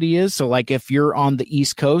municipality is. So like if you're on the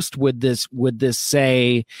East Coast, would this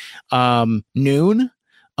say noon?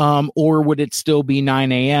 Or would it still be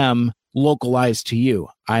 9 a.m. localized to you?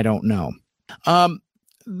 I don't know.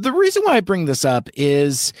 The reason why I bring this up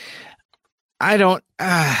is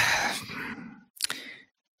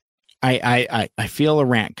I feel a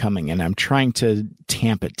rant coming, and I'm trying to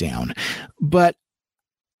tamp it down. But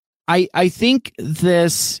I think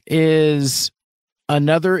this is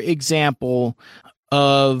another example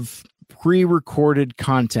of pre-recorded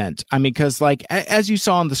content. I mean, because like as you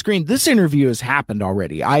saw on the screen, this interview has happened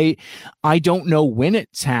already. I don't know when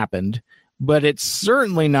it's happened, but it's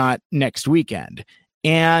certainly not next weekend.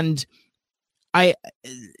 And I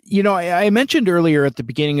mentioned earlier at the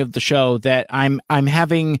beginning of the show that I'm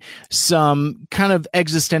having some kind of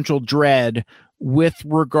existential dread with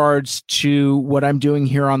regards to what I'm doing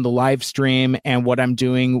here on the live stream and what I'm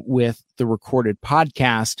doing with the recorded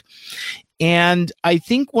podcast. And I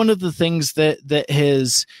think one of the things that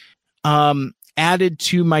has added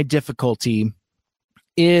to my difficulty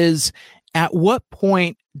is, at what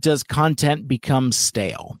point does content become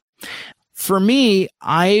stale? For me,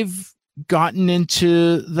 I've gotten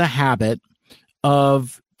into the habit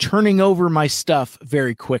of turning over my stuff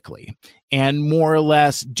very quickly and more or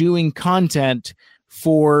less doing content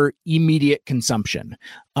for immediate consumption.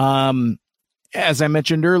 As I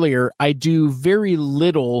mentioned earlier, I do very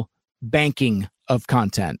little banking of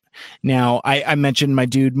content. Now, I mentioned my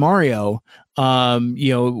dude Mario,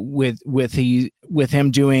 with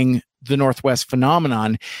him doing the Northwest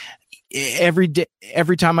Phenomenon. Every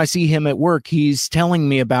time I see him at work, he's telling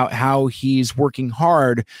me about how he's working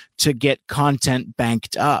hard to get content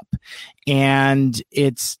banked up. And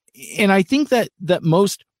I think that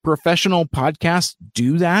most professional podcasts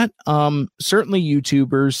do that. Certainly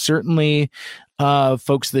YouTubers, certainly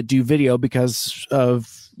folks that do video because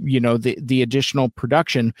of the additional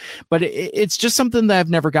production. But it's just something that I've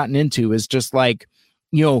never gotten into, is just like,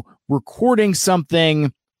 recording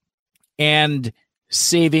something and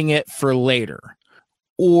saving it for later,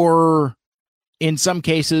 or in some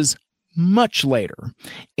cases much later.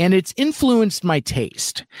 And it's influenced my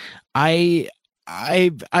taste. I've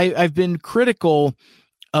been critical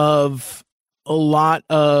of a lot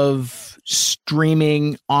of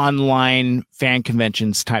streaming online fan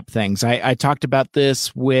conventions type things. I talked about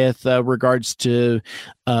this with regards to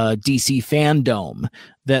DC Fandom,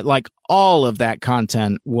 that like all of that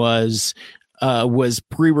content was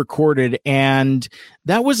pre-recorded, and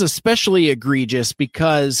that was especially egregious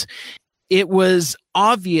because it was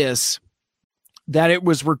obvious that it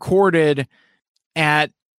was recorded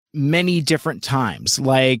at many different times.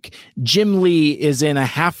 Like Jim Lee is in a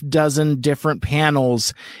half dozen different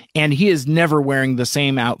panels, and he is never wearing the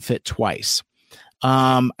same outfit twice.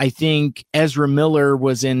 I think Ezra Miller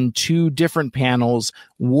was in 2 different panels.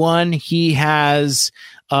 One, he has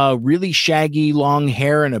really shaggy long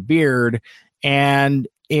hair and a beard, and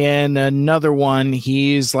in another one,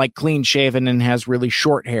 he's like clean shaven and has really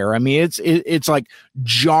short hair. I mean, it's like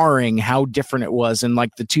jarring how different it was. And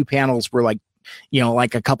like the 2 panels were like,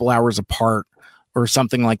 like a couple hours apart or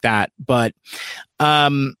something like that. But,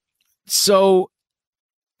 so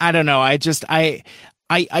I don't know. I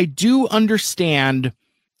do understand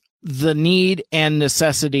the need and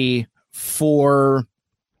necessity for,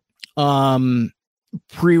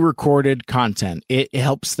 pre-recorded content. It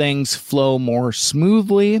helps things flow more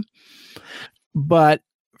smoothly. But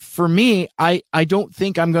for me, I don't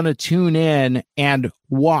think I'm going to tune in and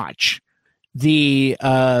watch the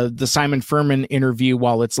Simon Furman interview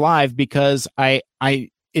while it's live, because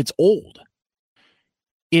it's old.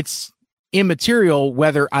 It's immaterial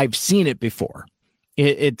whether I've seen it before.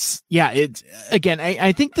 It's again,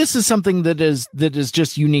 I think this is something that is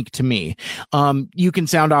just unique to me. You can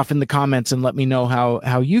sound off in the comments and let me know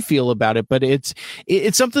how you feel about it, but it's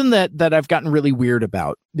something that I've gotten really weird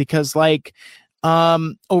about, because like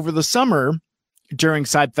over the summer during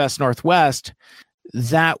SideFest Northwest,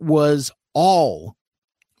 that was all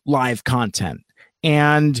live content,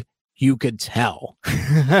 and you could tell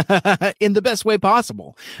in the best way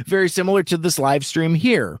possible. Very similar to this live stream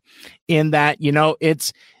here, in that,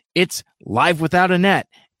 it's live without a net,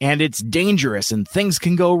 and it's dangerous and things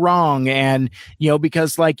can go wrong. And,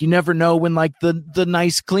 because like, you never know when like the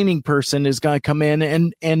nice cleaning person is going to come in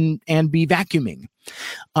and be vacuuming.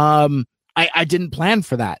 I didn't plan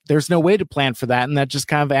for that. There's no way to plan for that. And that just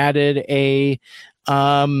kind of added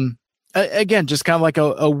again, just kind of like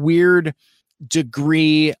a weird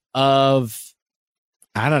degree of,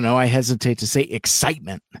 I don't know, I hesitate to say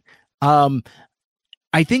excitement.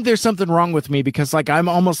 I think there's something wrong with me, because like I'm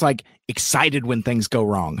almost like excited when things go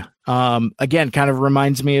wrong. Again, kind of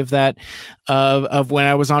reminds me of that of when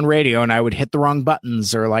I was on radio and I would hit the wrong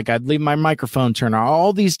buttons, or like I'd leave my microphone turned on.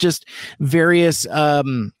 All these just various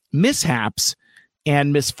mishaps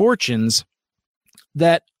and misfortunes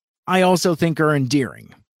that I also think are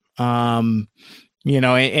endearing. And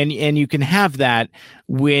you can have that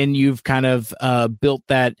when you've kind of built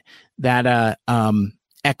that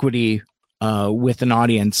equity with an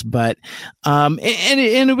audience. But and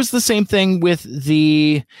it was the same thing with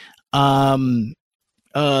the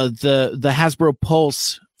Hasbro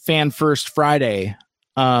Pulse Fan First Friday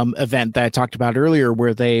event that I talked about earlier,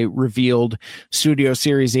 where they revealed Studio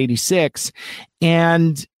Series 86,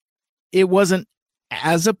 and it wasn't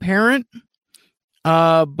as apparent,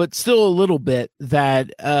 but still a little bit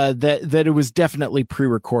that it was definitely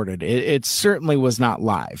pre-recorded. It certainly was not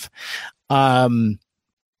live.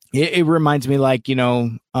 It reminds me, like,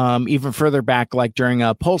 even further back, like during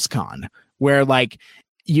a PulseCon, where like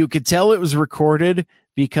you could tell it was recorded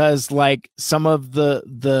because like some of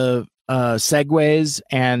the segues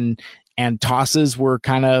and tosses were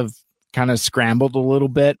kind of scrambled a little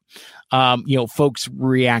bit. Folks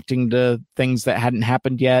reacting to things that hadn't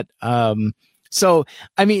happened yet. So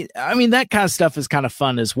I mean that kind of stuff is kind of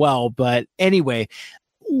fun as well. But anyway,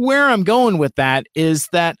 where I'm going with that is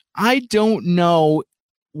that I don't know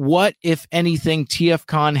what, if anything,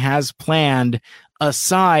 TFCon has planned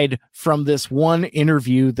aside from this one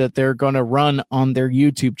interview that they're going to run on their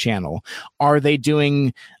YouTube channel. Are they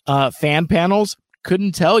doing fan panels?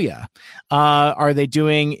 Couldn't tell you. Are they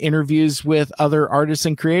doing interviews with other artists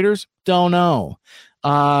and creators? Don't know.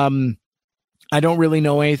 I don't really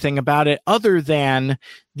know anything about it other than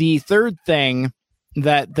the third thing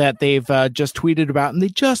that they've just tweeted about, and they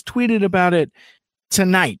just tweeted about it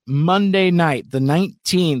tonight, Monday night, the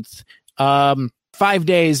 19th, 5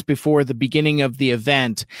 days before the beginning of the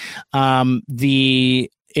event.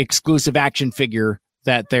 The exclusive action figure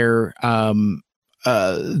that they'll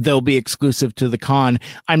be exclusive to the con.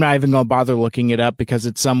 I'm not even going to bother looking it up because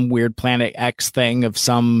it's some weird Planet X thing of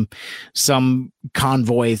some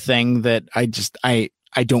convoy thing that I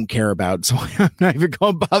don't care about. So I'm not even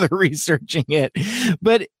going to bother researching it.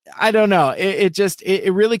 But I don't know.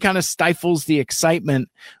 It really kind of stifles the excitement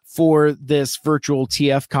for this virtual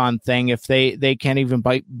TFCon thing if they can't even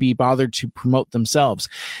be bothered to promote themselves.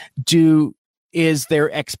 Is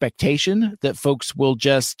there expectation that folks will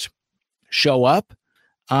just show up?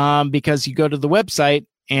 Because you go to the website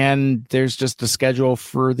and there's just a schedule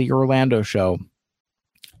for the Orlando show.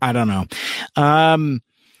 I don't know.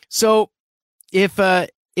 So if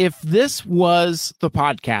this was the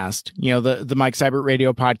podcast, the Mike Seibert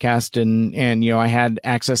Radio podcast, and I had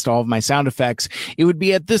access to all of my sound effects, it would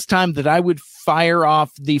be at this time that I would fire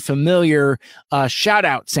off the familiar shout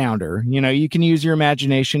out sounder. You can use your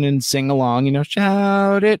imagination and sing along,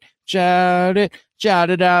 shout it, shout it, shout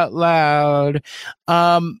it out loud.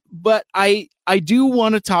 But I do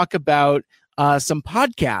want to talk about some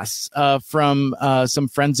podcasts from some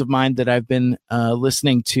friends of mine that I've been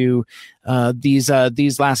listening to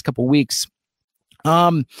these last couple weeks.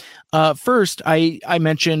 First, I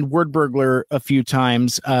mentioned Word Burglar a few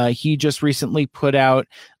times. He just recently put out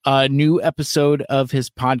a new episode of his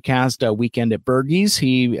podcast, Weekend at Bergie's.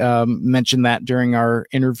 He mentioned that during our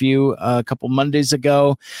interview a couple Mondays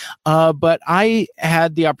ago. But I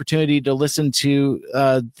had the opportunity to listen to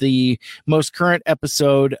the most current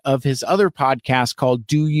episode of his other podcast called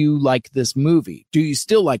Do You Like This Movie? Do You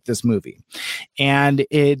Still Like This Movie? And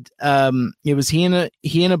it was he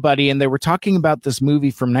and a buddy, and they were talking about this movie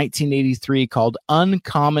from 1983 called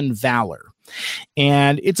Uncommon Valor.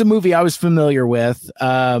 And it's a movie I was familiar with.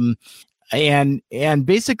 And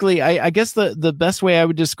basically, I guess the best way I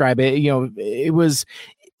would describe it, it's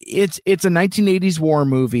a 1980s war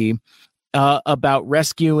movie about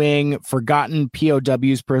rescuing forgotten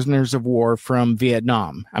POWs, prisoners of war, from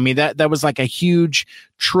Vietnam. I mean, that was like a huge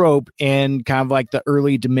trope in kind of like the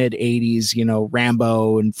early to mid 80s,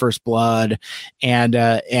 Rambo and First Blood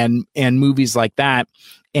and movies like that.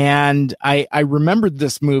 And I remembered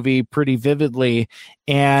this movie pretty vividly,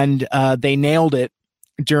 and they nailed it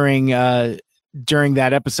during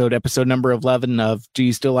that episode number 11 of Do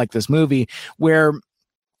You Still Like This Movie, where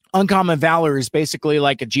Uncommon Valor is basically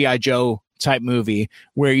like a G.I. Joe type movie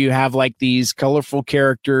where you have like these colorful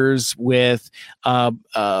characters with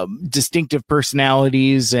distinctive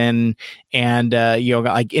personalities and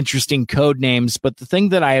like interesting code names. But the thing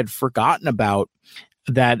that I had forgotten about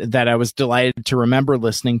that I was delighted to remember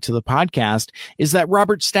listening to the podcast is that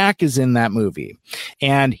Robert Stack is in that movie,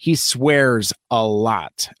 and he swears a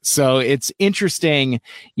lot. So it's interesting,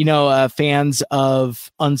 fans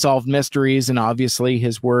of Unsolved Mysteries and obviously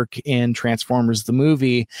his work in Transformers the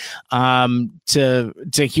movie, to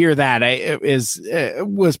hear that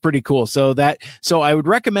was pretty cool. So I would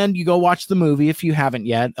recommend you go watch the movie if you haven't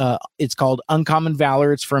yet. It's called Uncommon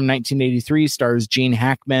Valor. It's from 1983, stars Gene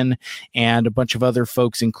Hackman and a bunch of other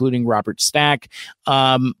folks, including Robert Stack.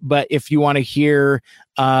 But if you want to hear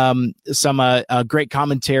some great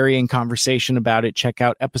commentary and conversation about it, check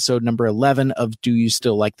out episode number 11 of Do You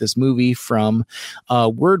Still Like This Movie from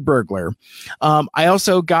Word Burglar. I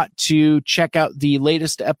also got to check out the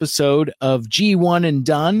latest episode of G1 and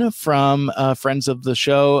Done from friends of the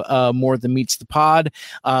show, More Than Meets the Pod,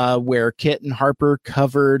 where Kit and Harper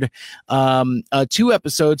covered 2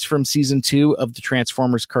 episodes from season 2 of the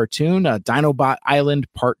Transformers cartoon, Dinobot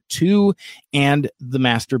Island Part 2 and The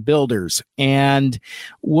Master Builders. And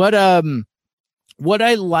what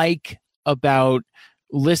I like about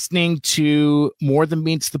listening to More Than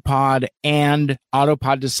Meets the Pod and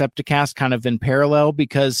Autopod Decepticast kind of in parallel,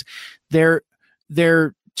 because they're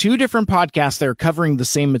 2 different podcasts that are covering the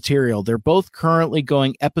same material. They're both currently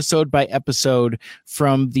going episode by episode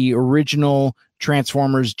from the original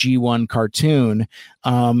Transformers G1 cartoon.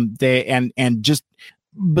 And just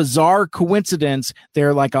bizarre coincidence,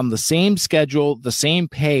 they're like on the same schedule, the same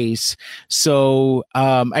pace. So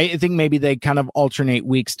I think maybe they kind of alternate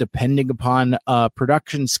weeks depending upon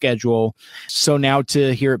production schedule. So now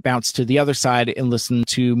to hear it bounce to the other side and listen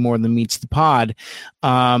to More Than Meets the Pod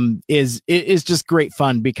is just great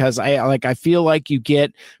fun, because I feel like you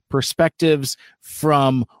get perspectives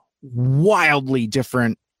from wildly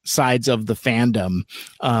different sides of the fandom.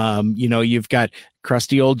 You've got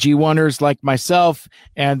crusty old G1ers like myself,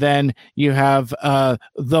 and then you have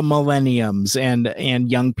the millenniums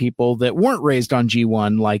and young people that weren't raised on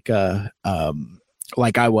G1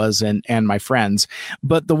 like I was and my friends.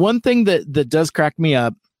 But the one thing that does crack me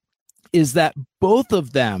up is that both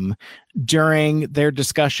of them, during their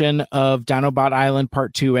discussion of Dinobot Island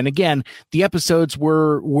Part 2, and again, the episodes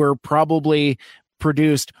were probably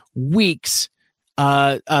produced weeks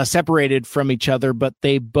separated from each other, but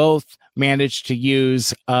they both managed to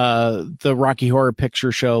use the Rocky Horror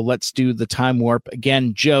Picture Show Let's Do the Time Warp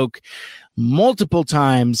Again joke multiple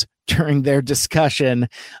times during their discussion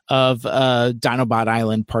of Dinobot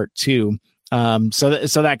Island Part 2. So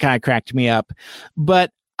that kind of cracked me up.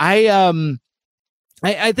 But I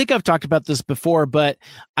think I've talked about this before, but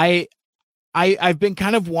I've been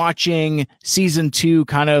kind of watching season 2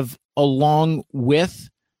 kind of along with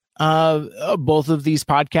both of these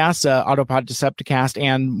podcasts, Autopod Decepticast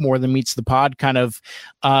and More Than Meets the Pod, kind of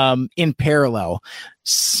in parallel.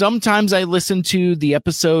 Sometimes I listen to the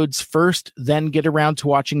episodes first, then get around to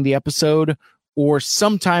watching the episode, or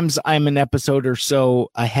sometimes I'm an episode or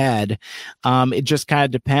so ahead. It just kind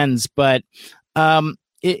of depends. But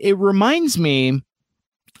it reminds me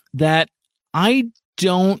that I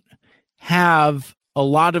don't have a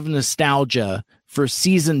lot of nostalgia for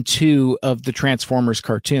season 2 of the Transformers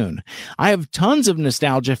cartoon. I have tons of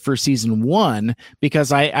nostalgia for season 1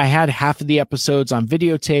 because I had half of the episodes on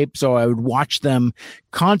videotape, so I would watch them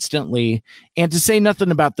constantly. And to say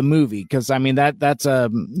nothing about the movie, because I mean that's a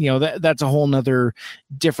whole nother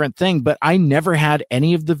different thing. But I never had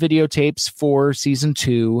any of the videotapes for season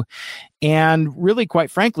 2, and really,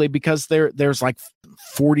 quite frankly, because there's like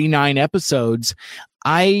 49 episodes,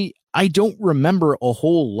 I don't remember a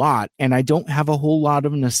whole lot, and I don't have a whole lot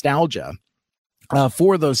of nostalgia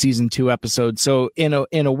for those season 2 episodes. So in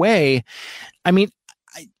a way, I mean,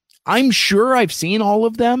 I'm sure I've seen all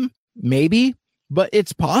of them, maybe, but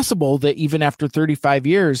it's possible that even after 35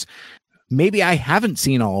 years, maybe I haven't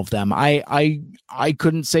seen all of them. I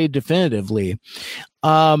couldn't say definitively.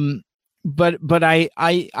 But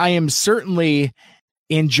I am certainly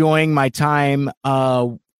enjoying my time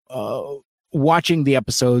watching the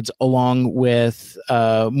episodes along with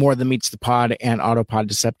More Than Meets the Pod and Autopod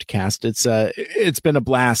Decepticast. It's been a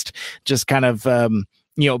blast, just kind of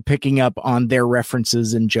picking up on their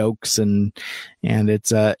references and jokes, and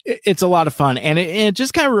it's a lot of fun, and it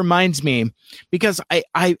just kind of reminds me, because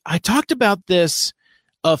I talked about this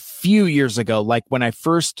a few years ago, like when I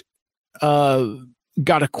first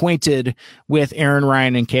got acquainted with Aaron,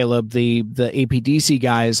 Ryan, and Caleb, the APDC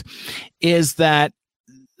guys, is that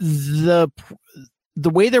the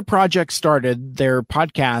way their project started, their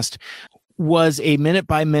podcast, was a minute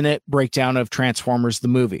by minute breakdown of Transformers the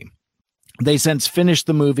movie. They since finished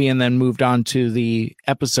the movie and then moved on to the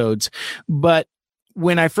episodes. But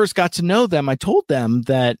when I first got to know them, I told them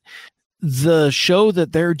that the show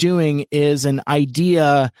that they're doing is an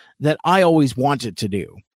idea that I always wanted to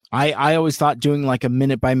do. I always thought doing like a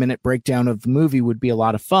minute by minute breakdown of the movie would be a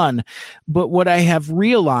lot of fun. But what I have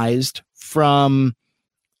realized from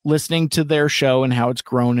listening to their show and how it's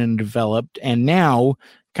grown and developed, and now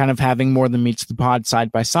kind of having More Than Meets the Pod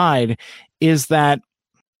side by side, is that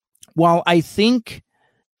while I think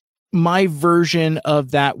my version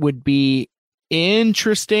of that would be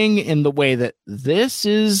interesting in the way that this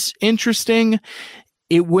is interesting,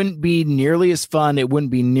 it wouldn't be nearly as fun. It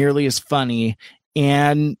wouldn't be nearly as funny.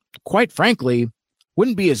 and quite frankly,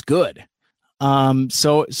 wouldn't be as good.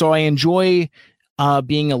 So I enjoy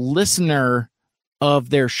being a listener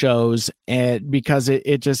of their shows, because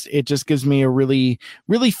it just gives me a really,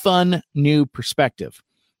 really fun new perspective.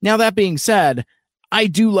 Now, that being said, I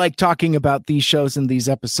do like talking about these shows and these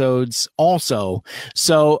episodes also.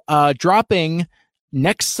 So dropping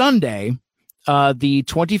next Sunday, the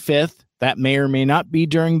 25th, that may or may not be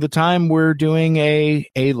during the time we're doing a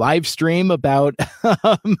live stream about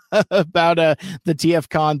about the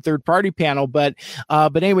TFCon third party panel. But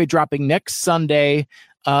anyway, dropping next Sunday,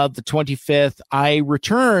 the 25th, I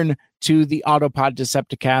return to the Autopod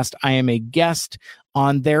Decepticast. I am a guest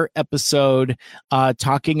on their episode,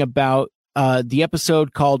 talking about the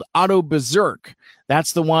episode called Auto Berserk.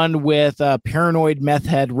 That's the one with Paranoid Meth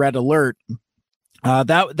Head Red Alert.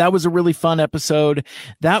 That was a really fun episode.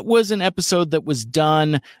 That was an episode that was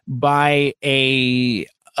done by the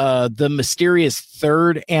Mysterious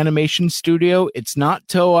Third Animation Studio. It's not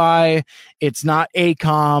Toei. It's not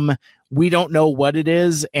ACOM. We don't know what it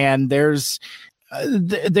is. And there's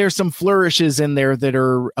some flourishes in there that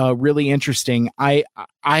are really interesting. I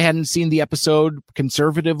hadn't seen the episode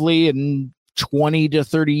conservatively in 20 to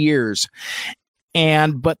 30 years.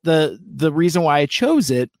 But the reason why I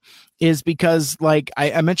chose it is because, like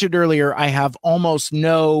I mentioned earlier, I have almost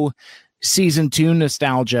no season 2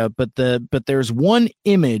 nostalgia, but there's one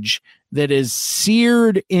image that is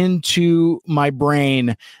seared into my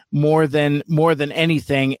brain more than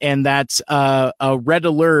anything, and that's a Red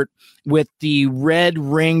Alert with the red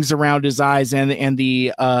rings around his eyes and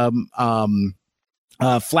the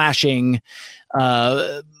flashing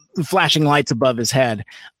lights above his head.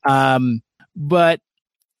 But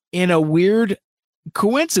in a weird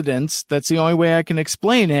coincidence, that's the only way I can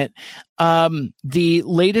explain it, the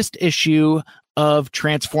latest issue of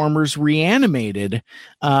Transformers Reanimated,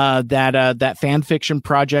 that fan fiction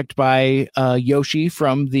project by Yoshi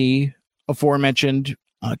from the aforementioned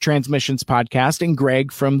Transmissions podcast and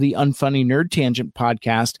Greg from the Unfunny Nerd Tangent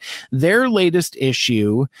podcast, their latest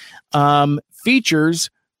issue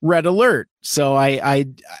features Red Alert. So I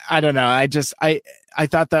don't know. I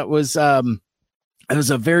thought that was it was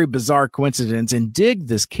a very bizarre coincidence, and dig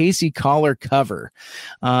this Casey Collar cover.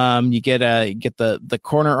 You get the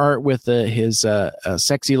corner art with his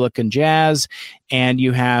sexy looking Jazz, and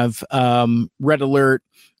you have Red Alert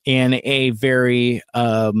in a very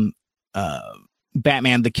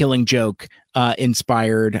Batman the Killing Joke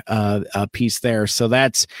inspired piece there. So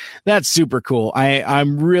that's super cool.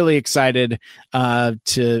 I'm really excited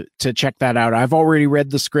to check that out. I've already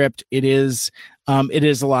read the script. It is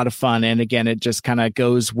a lot of fun, and again, it just kind of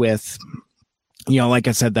goes with, like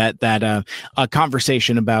I said, that a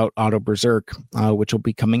conversation about Auto Berserk, which will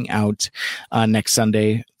be coming out next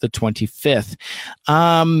Sunday, the 25th.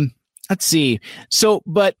 Let's see. So,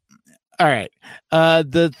 but all right,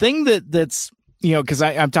 the thing that's because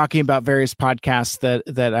I'm talking about various podcasts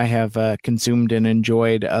that I have consumed and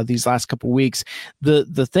enjoyed these last couple of weeks.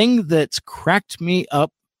 The thing that's cracked me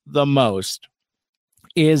up the most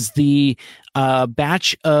is the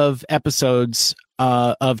batch of episodes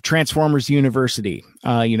of Transformers University,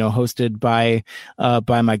 hosted by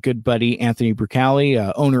my good buddy Anthony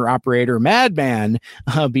Brucali, owner operator madman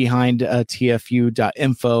behind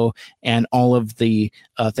TFU.info and all of the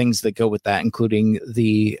things that go with that, including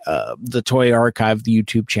the Toy Archive, the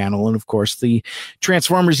YouTube channel, and of course the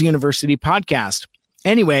Transformers University podcast.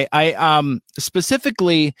 Anyway, I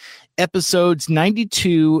specifically episodes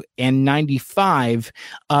 92 and 95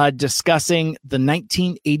 discussing the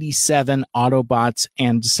 1987 Autobots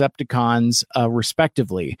and Decepticons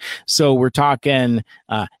respectively. So we're talking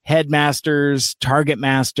Headmasters, Target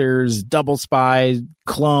Masters, Double Spy,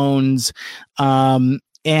 clones, and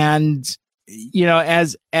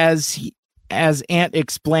as Ant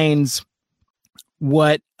explains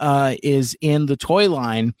what is in the toy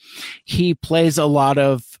line, he plays a lot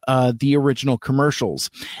of the original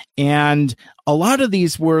commercials, and a lot of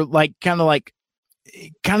these were kind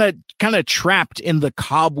of trapped in the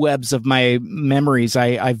cobwebs of my memories.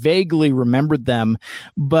 I vaguely remembered them,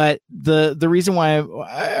 but the reason why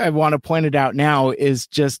I want to point it out now is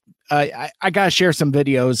just I gotta share some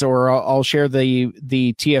videos, or I'll share the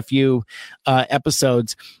TFU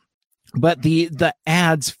episodes. But the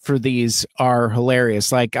ads for these are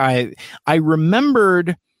hilarious. Like I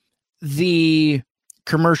remembered the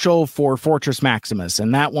commercial for Fortress Maximus,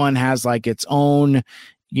 and that one has like its own,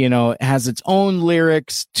 has its own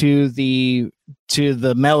lyrics to the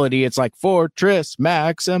melody. It's like Fortress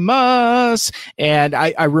Maximus, and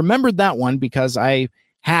I remembered that one because I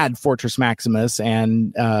had Fortress Maximus,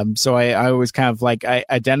 and so I always kind of I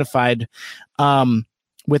identified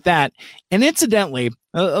with that. And incidentally,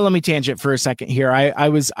 let me tangent for a second here. I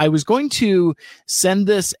was going to send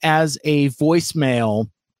this as a voicemail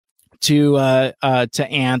to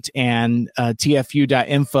Ant and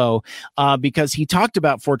TFU.info because he talked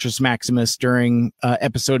about Fortress Maximus during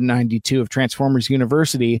episode 92 of Transformers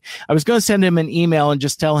University. I was going to send him an email and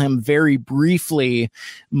just tell him very briefly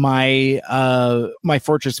my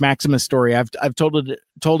Fortress Maximus story. I've told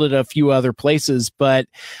it a few other places, but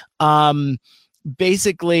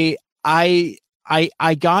basically I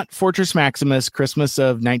got Fortress Maximus Christmas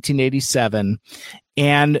of 1987,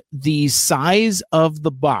 and the size of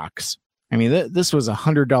the box, I mean, this was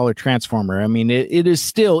 $100 Transformer. I mean, it is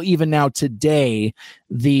still, even now today,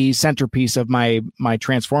 the centerpiece of my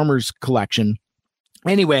Transformers collection.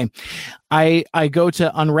 Anyway, I go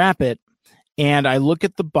to unwrap it, and I look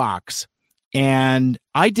at the box, and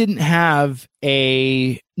I didn't have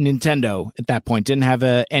a Nintendo at that point, didn't have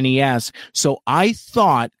a NES, so I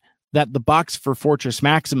thought that the box for Fortress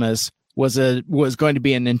Maximus was going to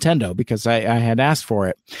be a Nintendo because I had asked for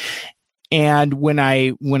it. And when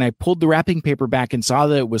I pulled the wrapping paper back and saw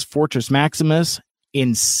that it was Fortress Maximus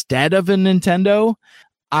instead of a Nintendo,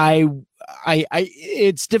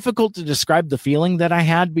 it's difficult to describe the feeling that I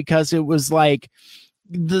had, because it was like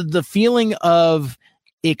the feeling of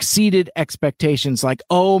exceeded expectations. Like,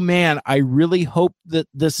 oh man, I really hope that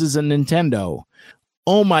this is a Nintendo.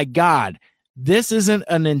 Oh my God, this isn't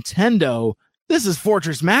a Nintendo. This is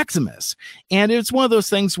Fortress Maximus. And it's one of those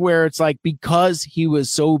things where it's like, because he was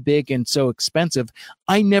so big and so expensive,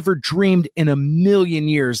 I never dreamed in a million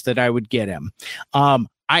years that I would get him. I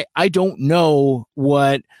don't know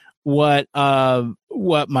what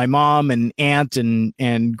my mom and aunt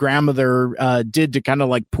and grandmother did to kind of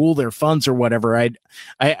like pool their funds or whatever.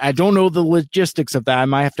 I don't know the logistics of that. I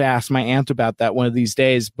might have to ask my aunt about that one of these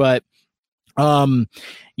days, but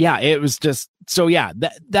yeah, it was just, so yeah,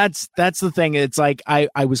 that's the thing. It's like,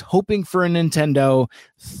 I was hoping for a Nintendo,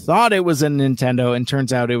 thought it was a Nintendo, and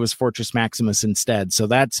turns out it was Fortress Maximus instead. So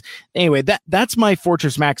that's my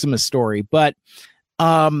Fortress Maximus story. But,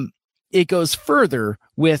 it goes further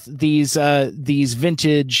with these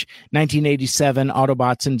vintage 1987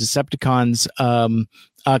 Autobots and Decepticons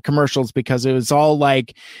commercials, because it was all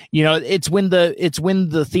like, it's when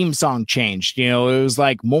the theme song changed. It was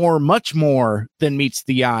like much more than meets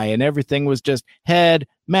the eye, and everything was just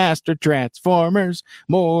Headmaster Transformers,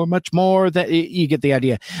 much more. That you get the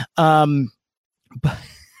idea. But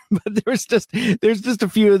there's just a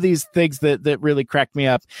few of these things that really cracked me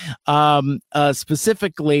up.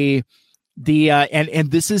 Specifically the and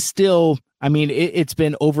this is still, I mean, it's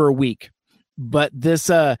been over a week, but this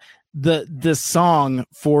the song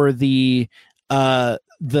for the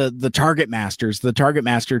Target Masters, the Target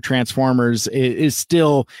Master Transformers is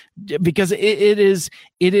still, because it is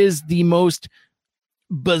the most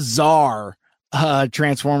bizarre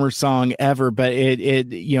Transformers song ever, but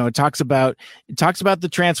it talks about the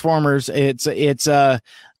Transformers. It's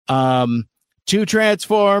two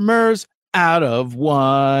Transformers out of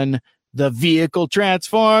one. The vehicle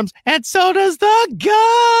transforms, and so does the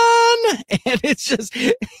gun. And it's just,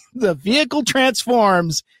 the vehicle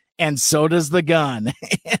transforms, and so does the gun.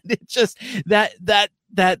 And it's just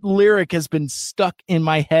that lyric has been stuck in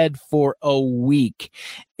my head for a week,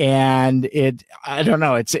 and I don't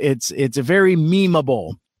know, it's a very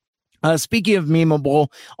memeable. Speaking of memeable,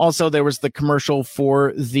 also there was the commercial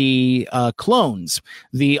for the clones,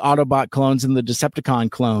 the Autobot clones and the Decepticon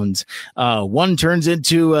clones. One turns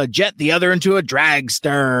into a jet, the other into a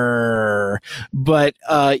dragster. But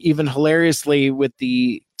even hilariously with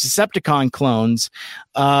the Decepticon clones,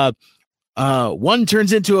 one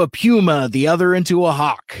turns into a puma, the other into a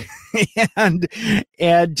hawk. and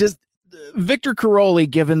just Victor Caroli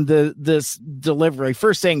given this delivery,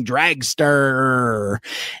 first saying dragster,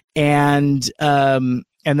 and then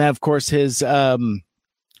of course his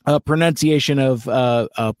pronunciation of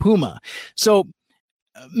puma. So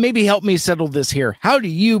maybe help me settle this here. How do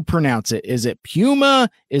you pronounce it? Is it puma?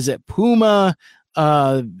 Is it puma?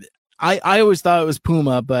 I always thought it was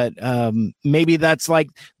puma, but maybe that's like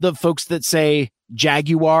the folks that say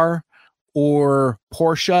Jaguar or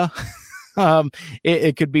Porsche.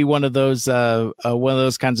 It could be one of those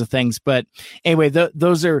kinds of things. But anyway,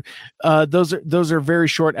 those are very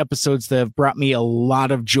short episodes that have brought me a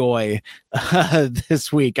lot of joy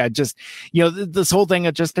this week. I just, this whole thing,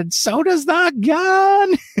 and so does the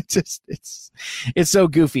gun. It's so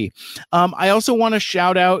goofy. I also want to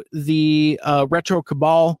shout out the Retro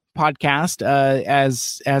Cabal podcast.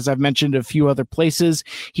 As I've mentioned a few other places,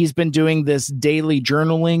 he's been doing this daily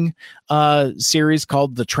journaling series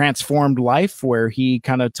called The Transformed Life, where he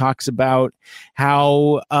kind of talks about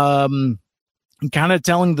how kind of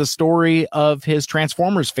telling the story of his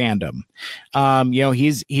Transformers fandom.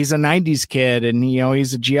 He's a 90s kid, and,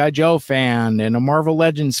 he's a G.I. Joe fan and a Marvel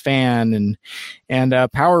Legends fan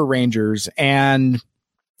and Power Rangers. And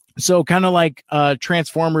so kind of like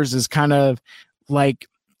Transformers is kind of like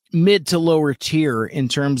mid to lower tier in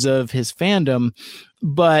terms of his fandom.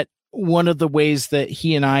 But one of the ways that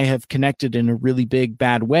he and I have connected in a really big,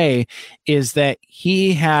 bad way is that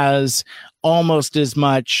he has almost as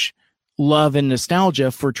much love and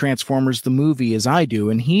nostalgia for Transformers the movie as I do,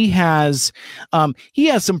 and he has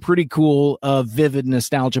some pretty cool vivid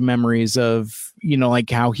nostalgia memories of like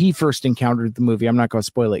how he first encountered the movie. I'm not going to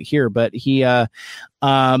spoil it here, but he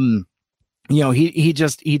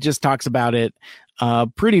just talks about it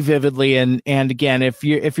pretty vividly. And again, if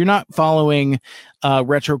you're not following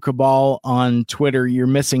Retro Cabal on Twitter, you're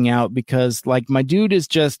missing out, because like my dude is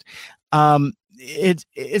just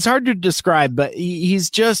it's hard to describe, but he's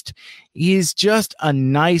just a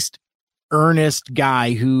nice, earnest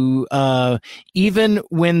guy who even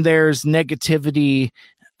when there's negativity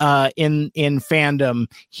in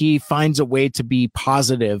fandom, he finds a way to be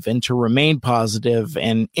positive and to remain positive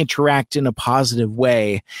and interact in a positive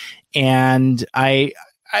way. And I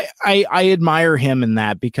admire him in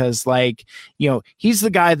that, because he's the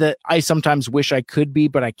guy that I sometimes wish I could be,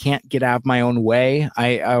 but I can't get out of my own way.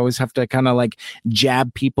 I always have to kind of like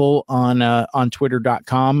jab people on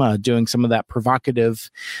twitter.com, doing some of that provocative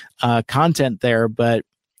content there. But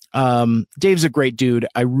Dave's a great dude.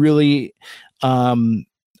 I really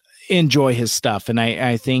enjoy his stuff. And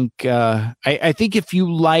I think if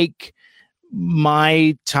you like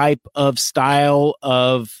my type of style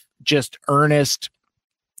of just earnest,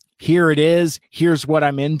 here it is, here's what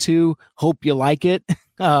I'm into, hope you like it,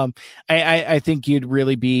 I think you'd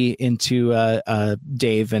really be into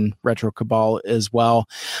Dave and Retro Cabal as well.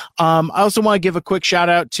 I also want to give a quick shout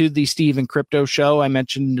out to the Steve and Crypto Show. I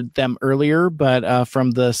mentioned them earlier, but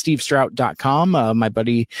from the stevestrout.com, my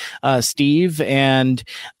buddy Steve and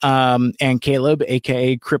Caleb,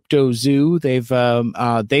 aka Crypto Zoo, they've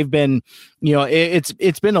been,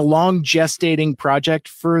 it's been a long gestating project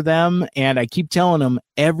for them, and I keep telling them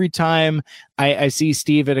every time I see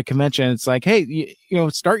Steve at a convention, it's like, hey,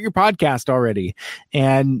 start your podcast already.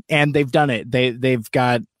 And they've done it. They've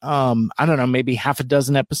got, I don't know, maybe half a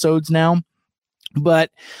dozen episodes now.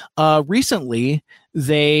 But recently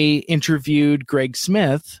they interviewed Greg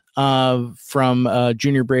Smith from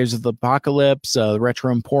Junior Braves of the Apocalypse,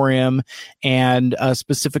 Retro Emporium, and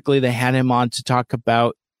specifically they had him on to talk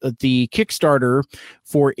about the Kickstarter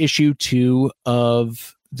for issue 2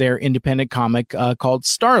 of their independent comic called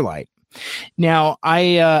Starlight. Now,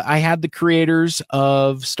 I had the creators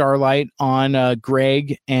of Starlight on,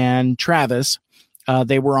 Greg and Travis.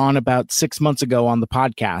 They were on about 6 months ago on the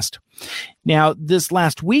podcast. Now, this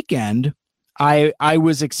last weekend, I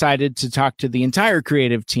was excited to talk to the entire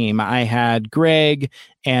creative team. I had Greg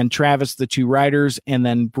and Travis, the 2 writers, and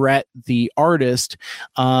then Brett, the artist.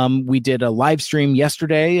 We did a live stream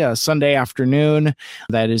yesterday, Sunday afternoon.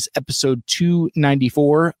 That is episode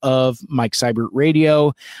 294 of Mike Seibert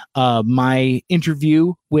Radio. My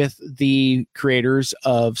interview with the creators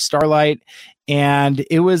of Starlight. And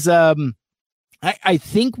it was, I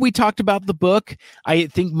think we talked about the book. I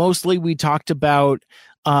think mostly we talked about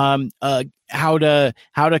how to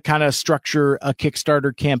kind of structure a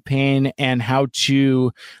Kickstarter campaign and how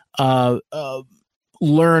to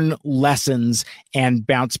learn lessons and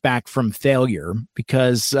bounce back from failure.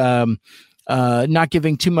 Because not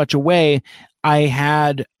giving too much away, I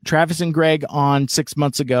had Travis and Greg on 6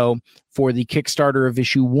 months ago for the Kickstarter of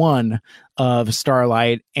issue 1 of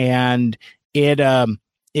Starlight, and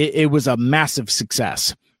it was a massive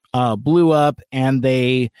success. Blew up, and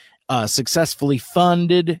they successfully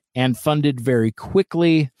funded very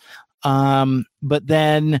quickly. But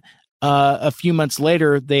then a few months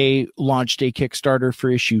later, they launched a Kickstarter for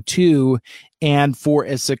issue 2. And for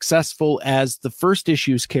as successful as the first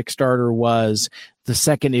issue's Kickstarter was, the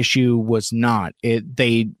second issue was not.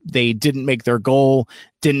 They didn't make their goal,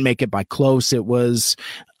 didn't make it by close. It was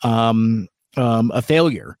a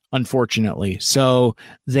failure, unfortunately. So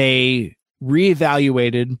they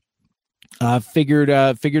reevaluated, figured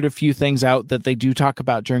a few things out that they do talk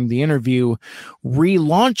about during the interview,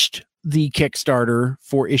 relaunched the Kickstarter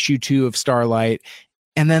for issue 2 of Starlight,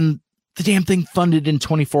 and then the damn thing funded in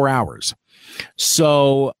 24 hours.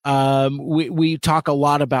 So we talk a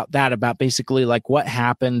lot about that, about basically like what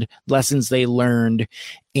happened, lessons they learned,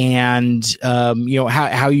 and how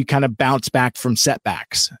you kind of bounce back from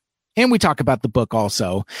setbacks. And we talk about the book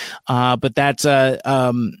also, but that's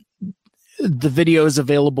the video is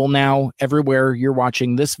available now everywhere you're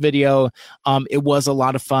watching this video. It was a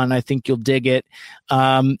lot of fun. I think you'll dig it.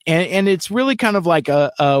 And it's really kind of like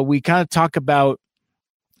we kind of talk about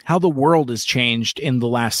how the world has changed in the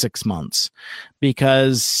last 6 months,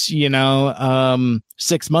 because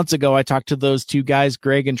 6 months ago I talked to those two guys,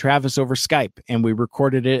 Greg and Travis, over Skype, and we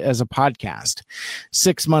recorded it as a podcast.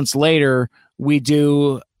 6 months later, we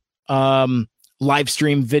do live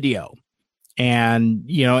stream video, and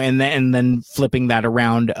then flipping that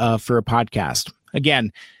around for a podcast.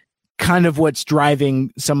 Again, kind of what's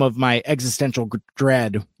driving some of my existential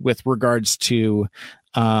dread with regards to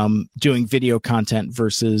doing video content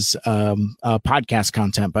versus podcast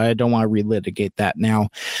content, but I don't want to relitigate that now.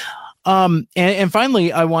 And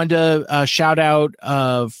finally, I wanted to shout out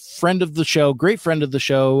a friend of the show, great friend of the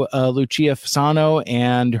show, Lucia Fasano,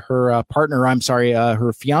 and her partner,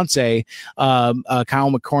 her fiance,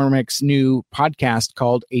 Kyle McCormick's new podcast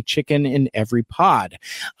called A Chicken in Every Pod.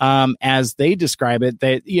 As they describe it,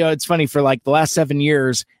 that, it's funny, for like the last 7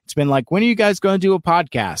 years, it's been like, when are you guys going to do a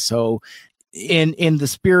podcast? So in the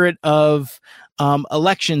spirit of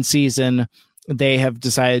election season, they have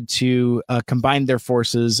decided to combine their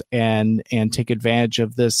forces and take advantage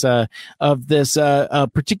of this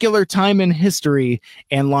particular time in history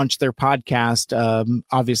and launch their podcast.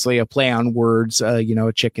 Obviously, a play on words. A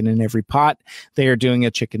chicken in every pot. They are doing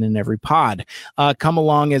a chicken in every pod. Come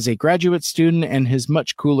along as a graduate student and his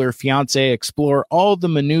much cooler fiance explore all the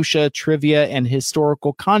minutia, trivia, and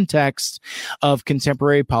historical context of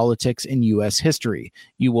contemporary politics in U.S. history.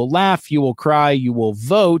 You will laugh, you will cry, you will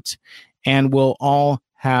vote, and we'll all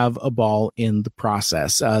have a ball in the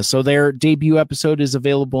process. So their debut episode is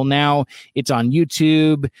available now. It's on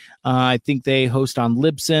YouTube. I think they host on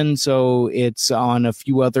Libsyn, so it's on a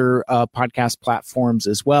few other podcast platforms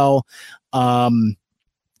as well. I'm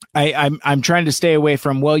trying to stay away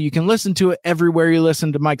from, you can listen to it everywhere you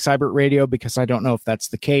listen to Mike Seibert Radio, because I don't know if that's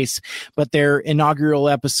the case. But their inaugural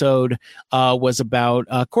episode was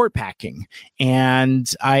about court packing, and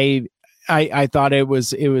I thought it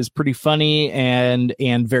was pretty funny and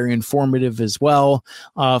very informative as well,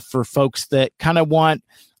 for folks that kind of want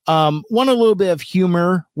a little bit of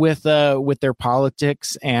humor with their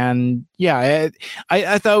politics. And yeah,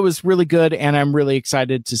 I thought it was really good, and I'm really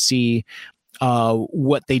excited to see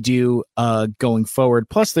what they do going forward.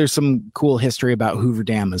 Plus, there's some cool history about Hoover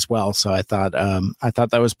Dam as well. So I thought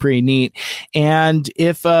that was pretty neat. And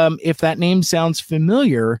if that name sounds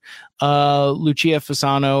familiar, Lucia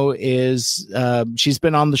Fasano is she's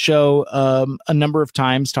been on the show a number of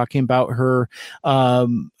times talking about her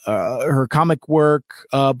comic work,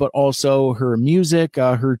 but also her music,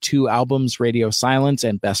 her 2 albums, Radio Silence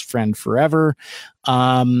and Best Friend Forever.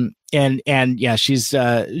 And yeah, she's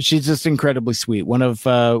just incredibly sweet. One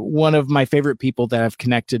of my favorite people that I've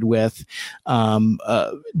connected with,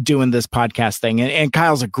 doing this podcast thing. And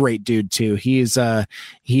Kyle's a great dude too. He's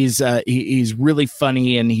really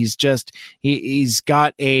funny, and he's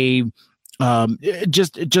got a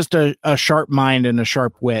a sharp mind and a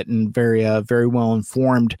sharp wit, and very well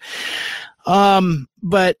informed.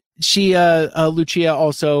 But she, Lucia,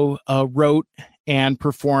 also wrote and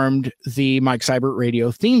performed the Mike Seibert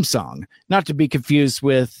Radio theme song, not to be confused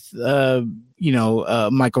with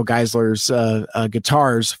Michael Geisler's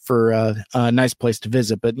guitars for a Nice Place to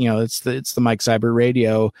Visit, but it's the Mike Seibert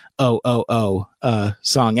Radio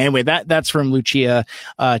song. Anyway, that's from Lucia.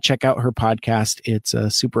 Check out her podcast; it's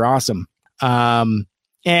super awesome.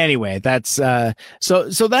 Anyway, that's so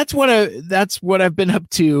that's what I've been up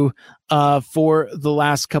to for the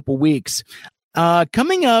last couple weeks.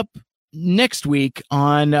 Coming up next week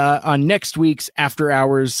on next week's After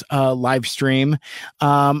Hours live stream,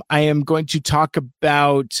 I am going to talk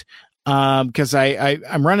about, because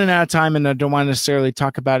I'm running out of time and I don't want to necessarily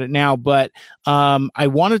talk about it now, but I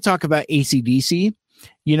want to talk about AC/DC,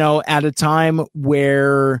 at a time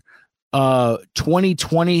where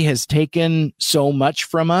 2020 has taken so much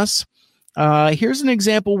from us. Here's an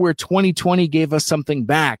example where 2020 gave us something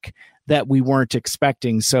back that we weren't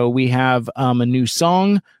expecting. So we have a new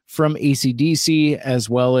song from AC/DC, as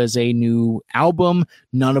well as a new album,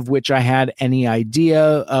 none of which I had any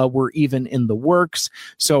idea were even in the works.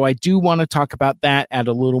 So I do want to talk about that at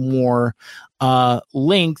a little more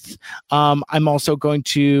length. I'm also going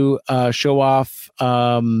to show off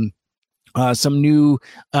some new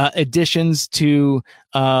additions to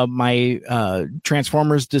my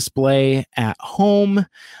Transformers display at home.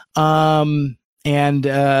 And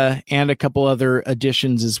a couple other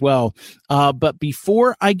additions as well. But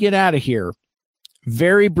before I get out of here,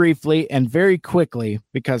 very briefly and very quickly,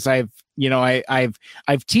 because I've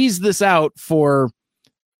teased this out for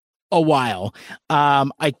a while.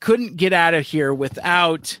 I couldn't get out of here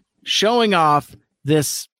without showing off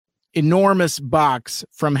this enormous box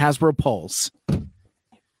from Hasbro Pulse.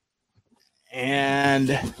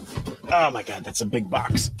 And oh my God, that's a big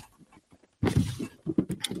box.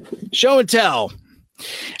 Show and tell.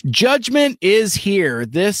 Judgment is here.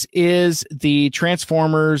 This is the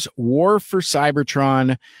Transformers War for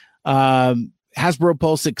Cybertron Hasbro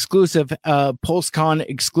Pulse exclusive, PulseCon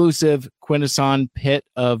exclusive Quintesson Pit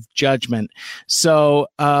of Judgment. So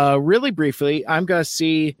really briefly, I'm going to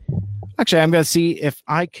see if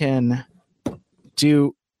I can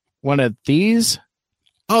do one of these.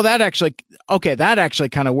 Oh, that actually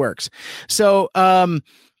kind of works. So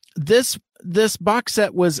this box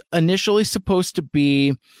set was initially supposed to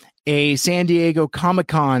be a San Diego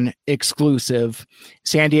Comic-Con exclusive.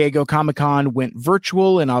 San Diego Comic-Con went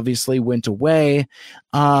virtual and obviously went away.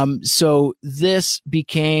 So this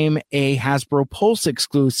became a Hasbro Pulse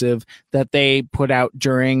exclusive that they put out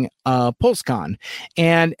during PulseCon.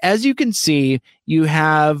 And as you can see, you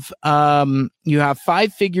have 5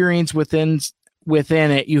 figurines within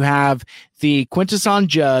it. You have the Quintesson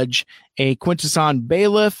Judge, a Quintesson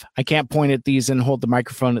Bailiff. I can't point at these and hold the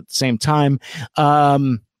microphone at the same time.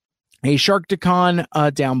 A Sharkticon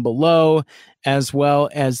down below, as well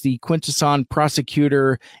as the Quintesson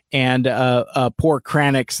Prosecutor and poor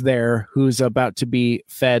Kranix there, who's about to be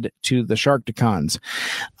fed to the Sharkticons.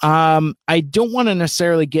 I don't want to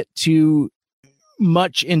necessarily get too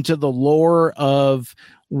much into the lore of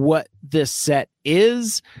what this set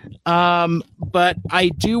is, but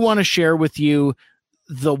I do want to share with you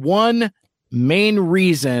the one main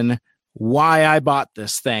reason why I bought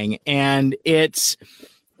this thing, and it's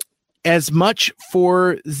as much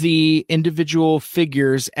for the individual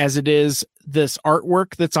figures as it is this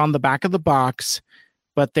artwork that's on the back of the box,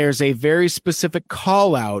 but there's a very specific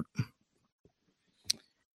call out.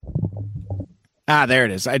 There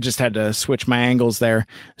it is. I just had to switch my angles there.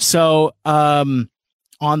 So, on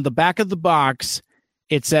the back of the box,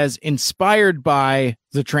 it says inspired by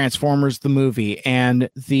the Transformers, the movie, and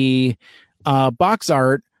the box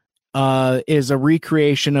art is a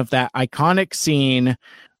recreation of that iconic scene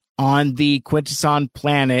on the Quintesson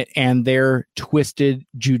planet and their twisted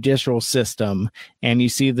judicial system. And you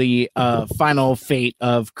see the final fate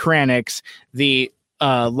of Kranix, the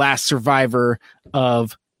last survivor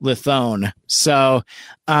of Lithone. So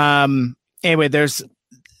anyway, there's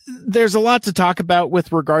a lot to talk about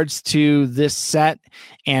with regards to this set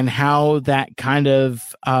and how that kind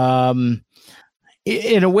of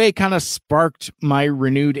in a way kind of sparked my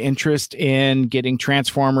renewed interest in getting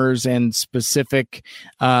Transformers and specific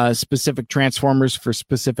Transformers for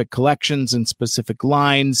specific collections and specific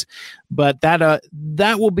lines. But that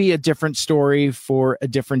will be a different story for a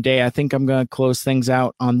different day. I think I'm going to close things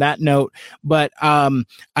out on that note. But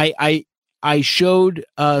I showed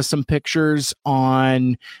some pictures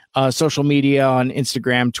on social media, on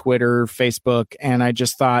Instagram, Twitter, Facebook, and I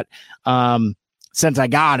just thought since I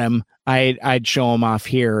got him, I'd show him off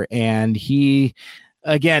here. And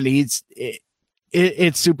it's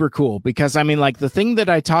super cool because I mean, like the thing that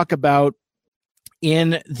I talk about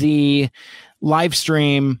in the live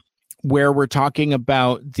stream where we're talking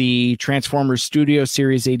about the Transformers Studio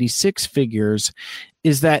Series 86 figures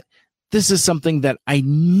is that this is something that I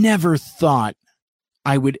never thought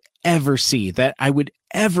I would ever see, that I would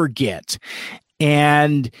ever get.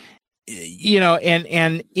 And, you know,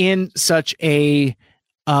 and in such a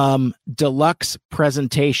deluxe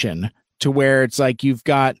presentation to where it's like you've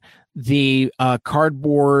got the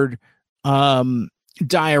cardboard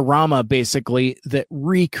diorama basically that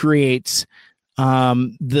recreates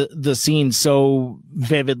the scene so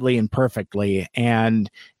vividly and perfectly. And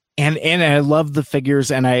I love the figures,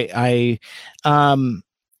 and I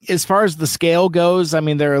as far as the scale goes, I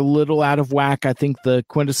mean, they're a little out of whack. I think the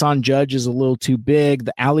Quintesson Judge is a little too big.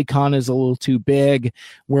 The Alicon is a little too big,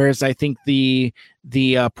 whereas I think the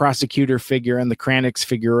Prosecutor figure and the Kranix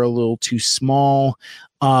figure are a little too small.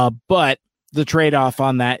 But the trade-off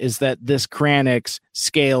on that is that this Kranix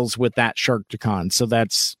scales with that Sharkticon. So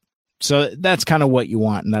that's kind of what you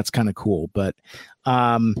want, and that's kind of cool. But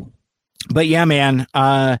yeah, man,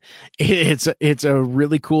 it's a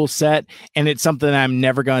really cool set, and it's something I'm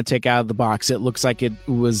never going to take out of the box. It looks like it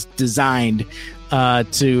was designed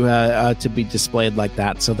to be displayed like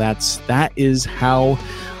that. So that is how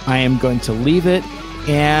I am going to leave it.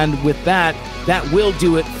 And with that will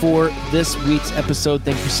do it for this week's episode.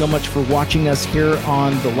 Thank you so much for watching us here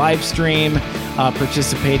on the live stream,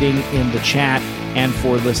 participating in the chat. and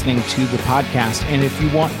for listening to the podcast. And if you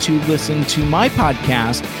want to listen to my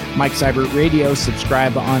podcast, Mike Seibert Radio,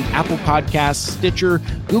 subscribe on Apple Podcasts, Stitcher,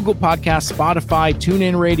 Google Podcasts, Spotify,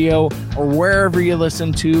 TuneIn Radio, or wherever you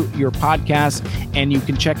listen to your podcasts. And you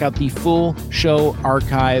can check out the full show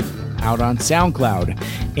archive out on SoundCloud.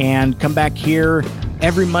 And come back here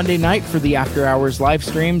every Monday night for the After Hours live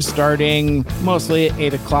stream, starting mostly at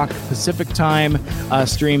 8 o'clock Pacific time,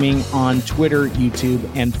 streaming on Twitter, YouTube,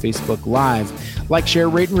 and Facebook Live. Like, share,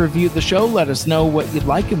 rate, and review the show. Let us know what you'd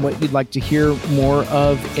like and what you'd like to hear more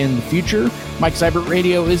of in the future. Mike Seibert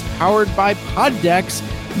Radio is powered by Poddex.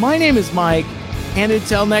 My name is Mike, and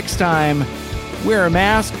until next time, wear a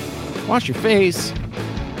mask, wash your face,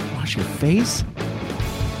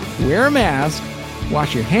 wear a mask,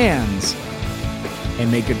 wash your hands,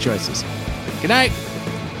 and make good choices. Good night.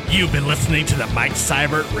 You've been listening to the Mike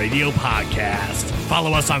Seibert Radio Podcast.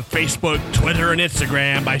 Follow us on Facebook, Twitter, and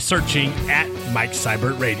Instagram by searching at Mike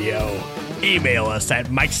Seibert Radio. Email us at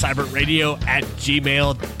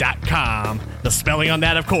mikeseibertradio@gmail.com. The spelling on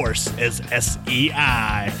that, of course, is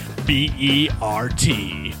SEIBERT.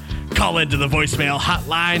 Call into the voicemail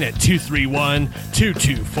hotline at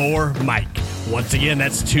 231-224-MIKE. Once again,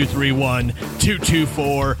 that's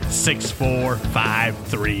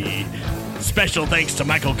 231-224-6453. Special thanks to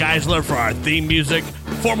Michael Geisler for our theme music.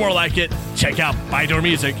 For more like it, check out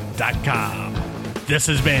ByDoorMusic.com. This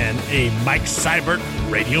has been a Mike Seibert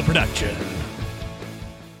Radio production.